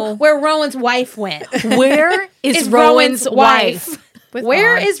know know where Rowan's wife went. Where is Rowan's wife? With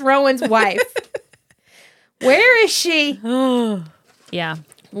Where Vaughn. is Rowan's wife? Where is she? Yeah.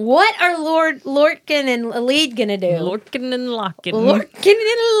 What are Lord Lortkin and Lead gonna do? Lorkin and locking. Lortkin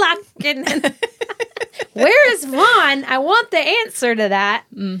and Lockin. Where is Vaughn? I want the answer to that.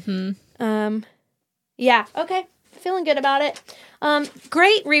 Mm-hmm. Yeah. Okay. feeling good about it.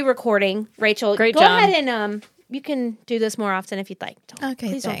 Great re-recording, Rachel. Great Go job. ahead and you can do this more often if you'd like.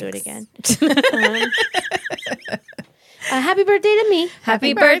 Please don't do it again. Happy birthday to me.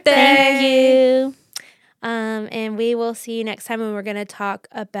 Happy birthday. Thank you. And we will see you next time when we're going to talk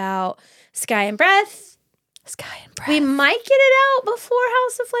about Sky and Breath. Sky and Breath. We might get it out before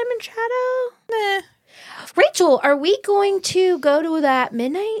House of Flame and Shadow. Meh. Rachel, are we going to go to that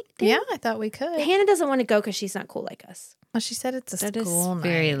midnight thing? Yeah, I thought we could. Hannah doesn't want to go because she's not cool like us. Well, she said it's a That is school night.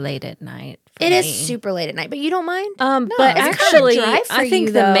 very late at night. for It is me. super late at night, but you don't mind? But it's kinda actually, dry for I think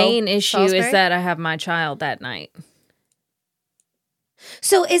you, the though. main issue Salisbury? is that I have my child that night.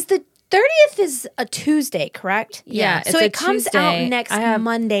 So is the 30th is a Tuesday, correct? Yeah, So it's a it comes Tuesday. out next I have-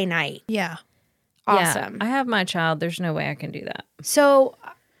 Monday night. Yeah. Awesome. Yeah, I have my child. There's no way I can do that. So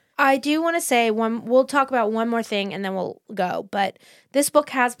I do want to say we'll talk about one more thing and then we'll go. But this book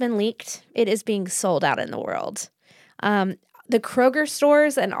has been leaked. It is being sold out in the world. The Kroger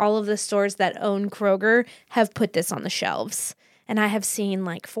stores and all of the stores that own Kroger have put this on the shelves. And I have seen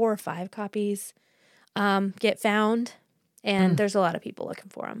like 4 or 5 copies get found. And there's a lot of people looking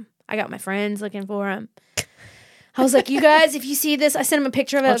for them. I got my friends looking for them. I was like, you guys, if you see this, I sent them a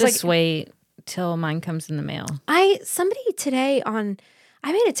picture of it. I I'll was just like, wait till mine comes in the mail. somebody today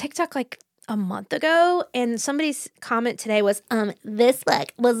I made a TikTok like a month ago, and somebody's comment today was, this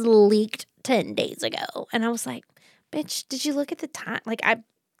book was leaked 10 days ago. And I was like, bitch, did you look at the time? Like, I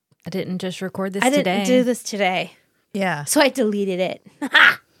didn't just record this I today. didn't do this today. Yeah. So I deleted it.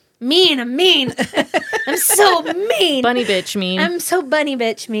 Mean, I'm mean. I'm so mean. Bunny bitch mean. I'm so bunny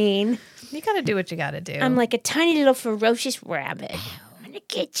bitch mean. You got to do what you got to do. I'm like a tiny little ferocious rabbit. I'm going to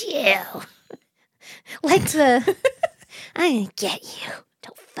get you. Like I'm going to get you.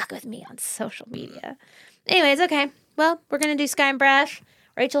 Don't fuck with me on social media. Anyways, okay. Well, we're going to do Sky and Breath.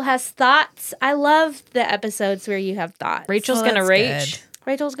 Rachel has thoughts. I love the episodes where you have thoughts. Rachel's Oh, gonna that's rage. good.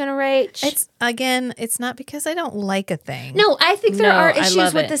 Rachel's going to rage. It's not because I don't like a thing. No, I think there No, are I issues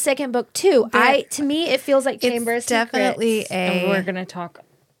love with it. the second book too. To me, it feels like Chamber of It's definitely Secrets. And we're gonna talk.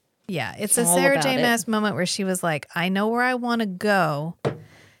 it's a all Sarah about J. it. Maas moment where she was like, I know where I want to go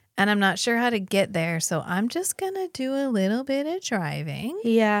and I'm not sure how to get there. So I'm just going to do a little bit of driving.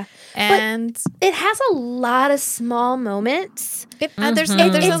 Yeah. And It has a lot of small moments. there's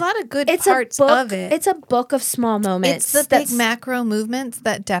a lot of good It's parts a book. of it. It's a book of small moments. It's the big macro movements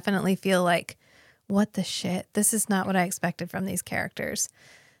that definitely feel like, what the shit? This is not what I expected from these characters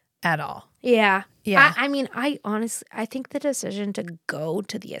at all. Yeah. Yeah. I mean, I honestly, I think the decision to go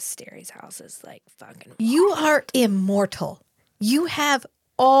to the Asteri's house is like fucking. You are immortal. You have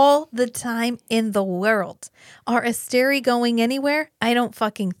all the time in the world. Are Asteri going anywhere? I don't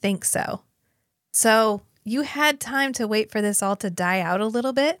fucking think so. So you had time to wait for this all to die out a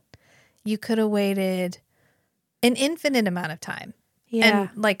little bit. You could have waited an infinite amount of time. Yeah. And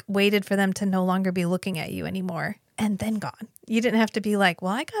like waited for them to no longer be looking at you anymore and then gone. You didn't have to be like,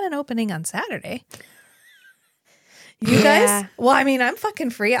 well, I got an opening on Saturday. You guys? Well, I mean, I'm fucking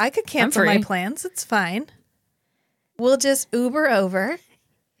free. I could cancel my free. plans. It's fine. We'll just Uber over.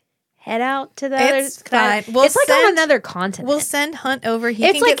 Head out to the It's other. fine. We'll it's like on send- another continent. We'll send Hunt over. He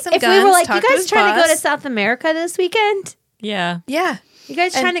it's can like get some if guns. we were like, you talk to guys his trying to go to boss. South America this weekend? Yeah. Yeah. You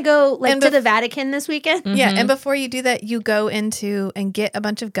guys trying to go like and to the Vatican this weekend? Yeah, and before you do that, you go into and get a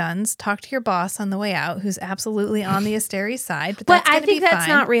bunch of guns, talk to your boss on the way out, who's absolutely on the Asteri side. But, But that's I gonna think be that's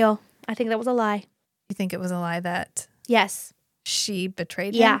fine. not real. I think that was a lie. You think it was a lie that Yes. she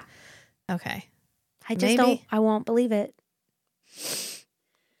betrayed Yeah. him? Okay. I just Maybe. don't. I won't believe it.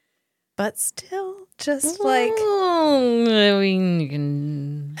 But still, just like, You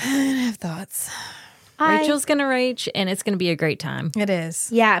can. I have thoughts. Rachel's gonna rage, and it's gonna be a great time. It is.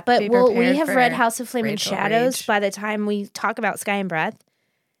 Yeah, but Be we prepared have for read House of Flame and Rachel Shadows rage. by the time we talk about Sky and Breath.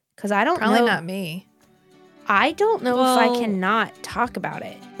 Because I don't Probably know. not me. I don't know if I Well- cannot talk about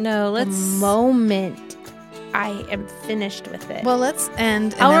it. No, The moment I am finished with it. Well, let's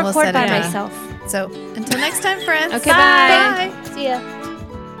end. And I'll then we'll record set by it up. myself. So until next time, friends. Okay, bye. See ya.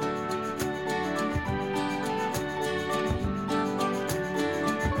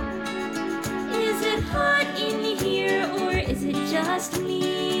 Is it hot in here or is it just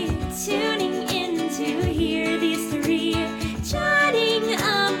me?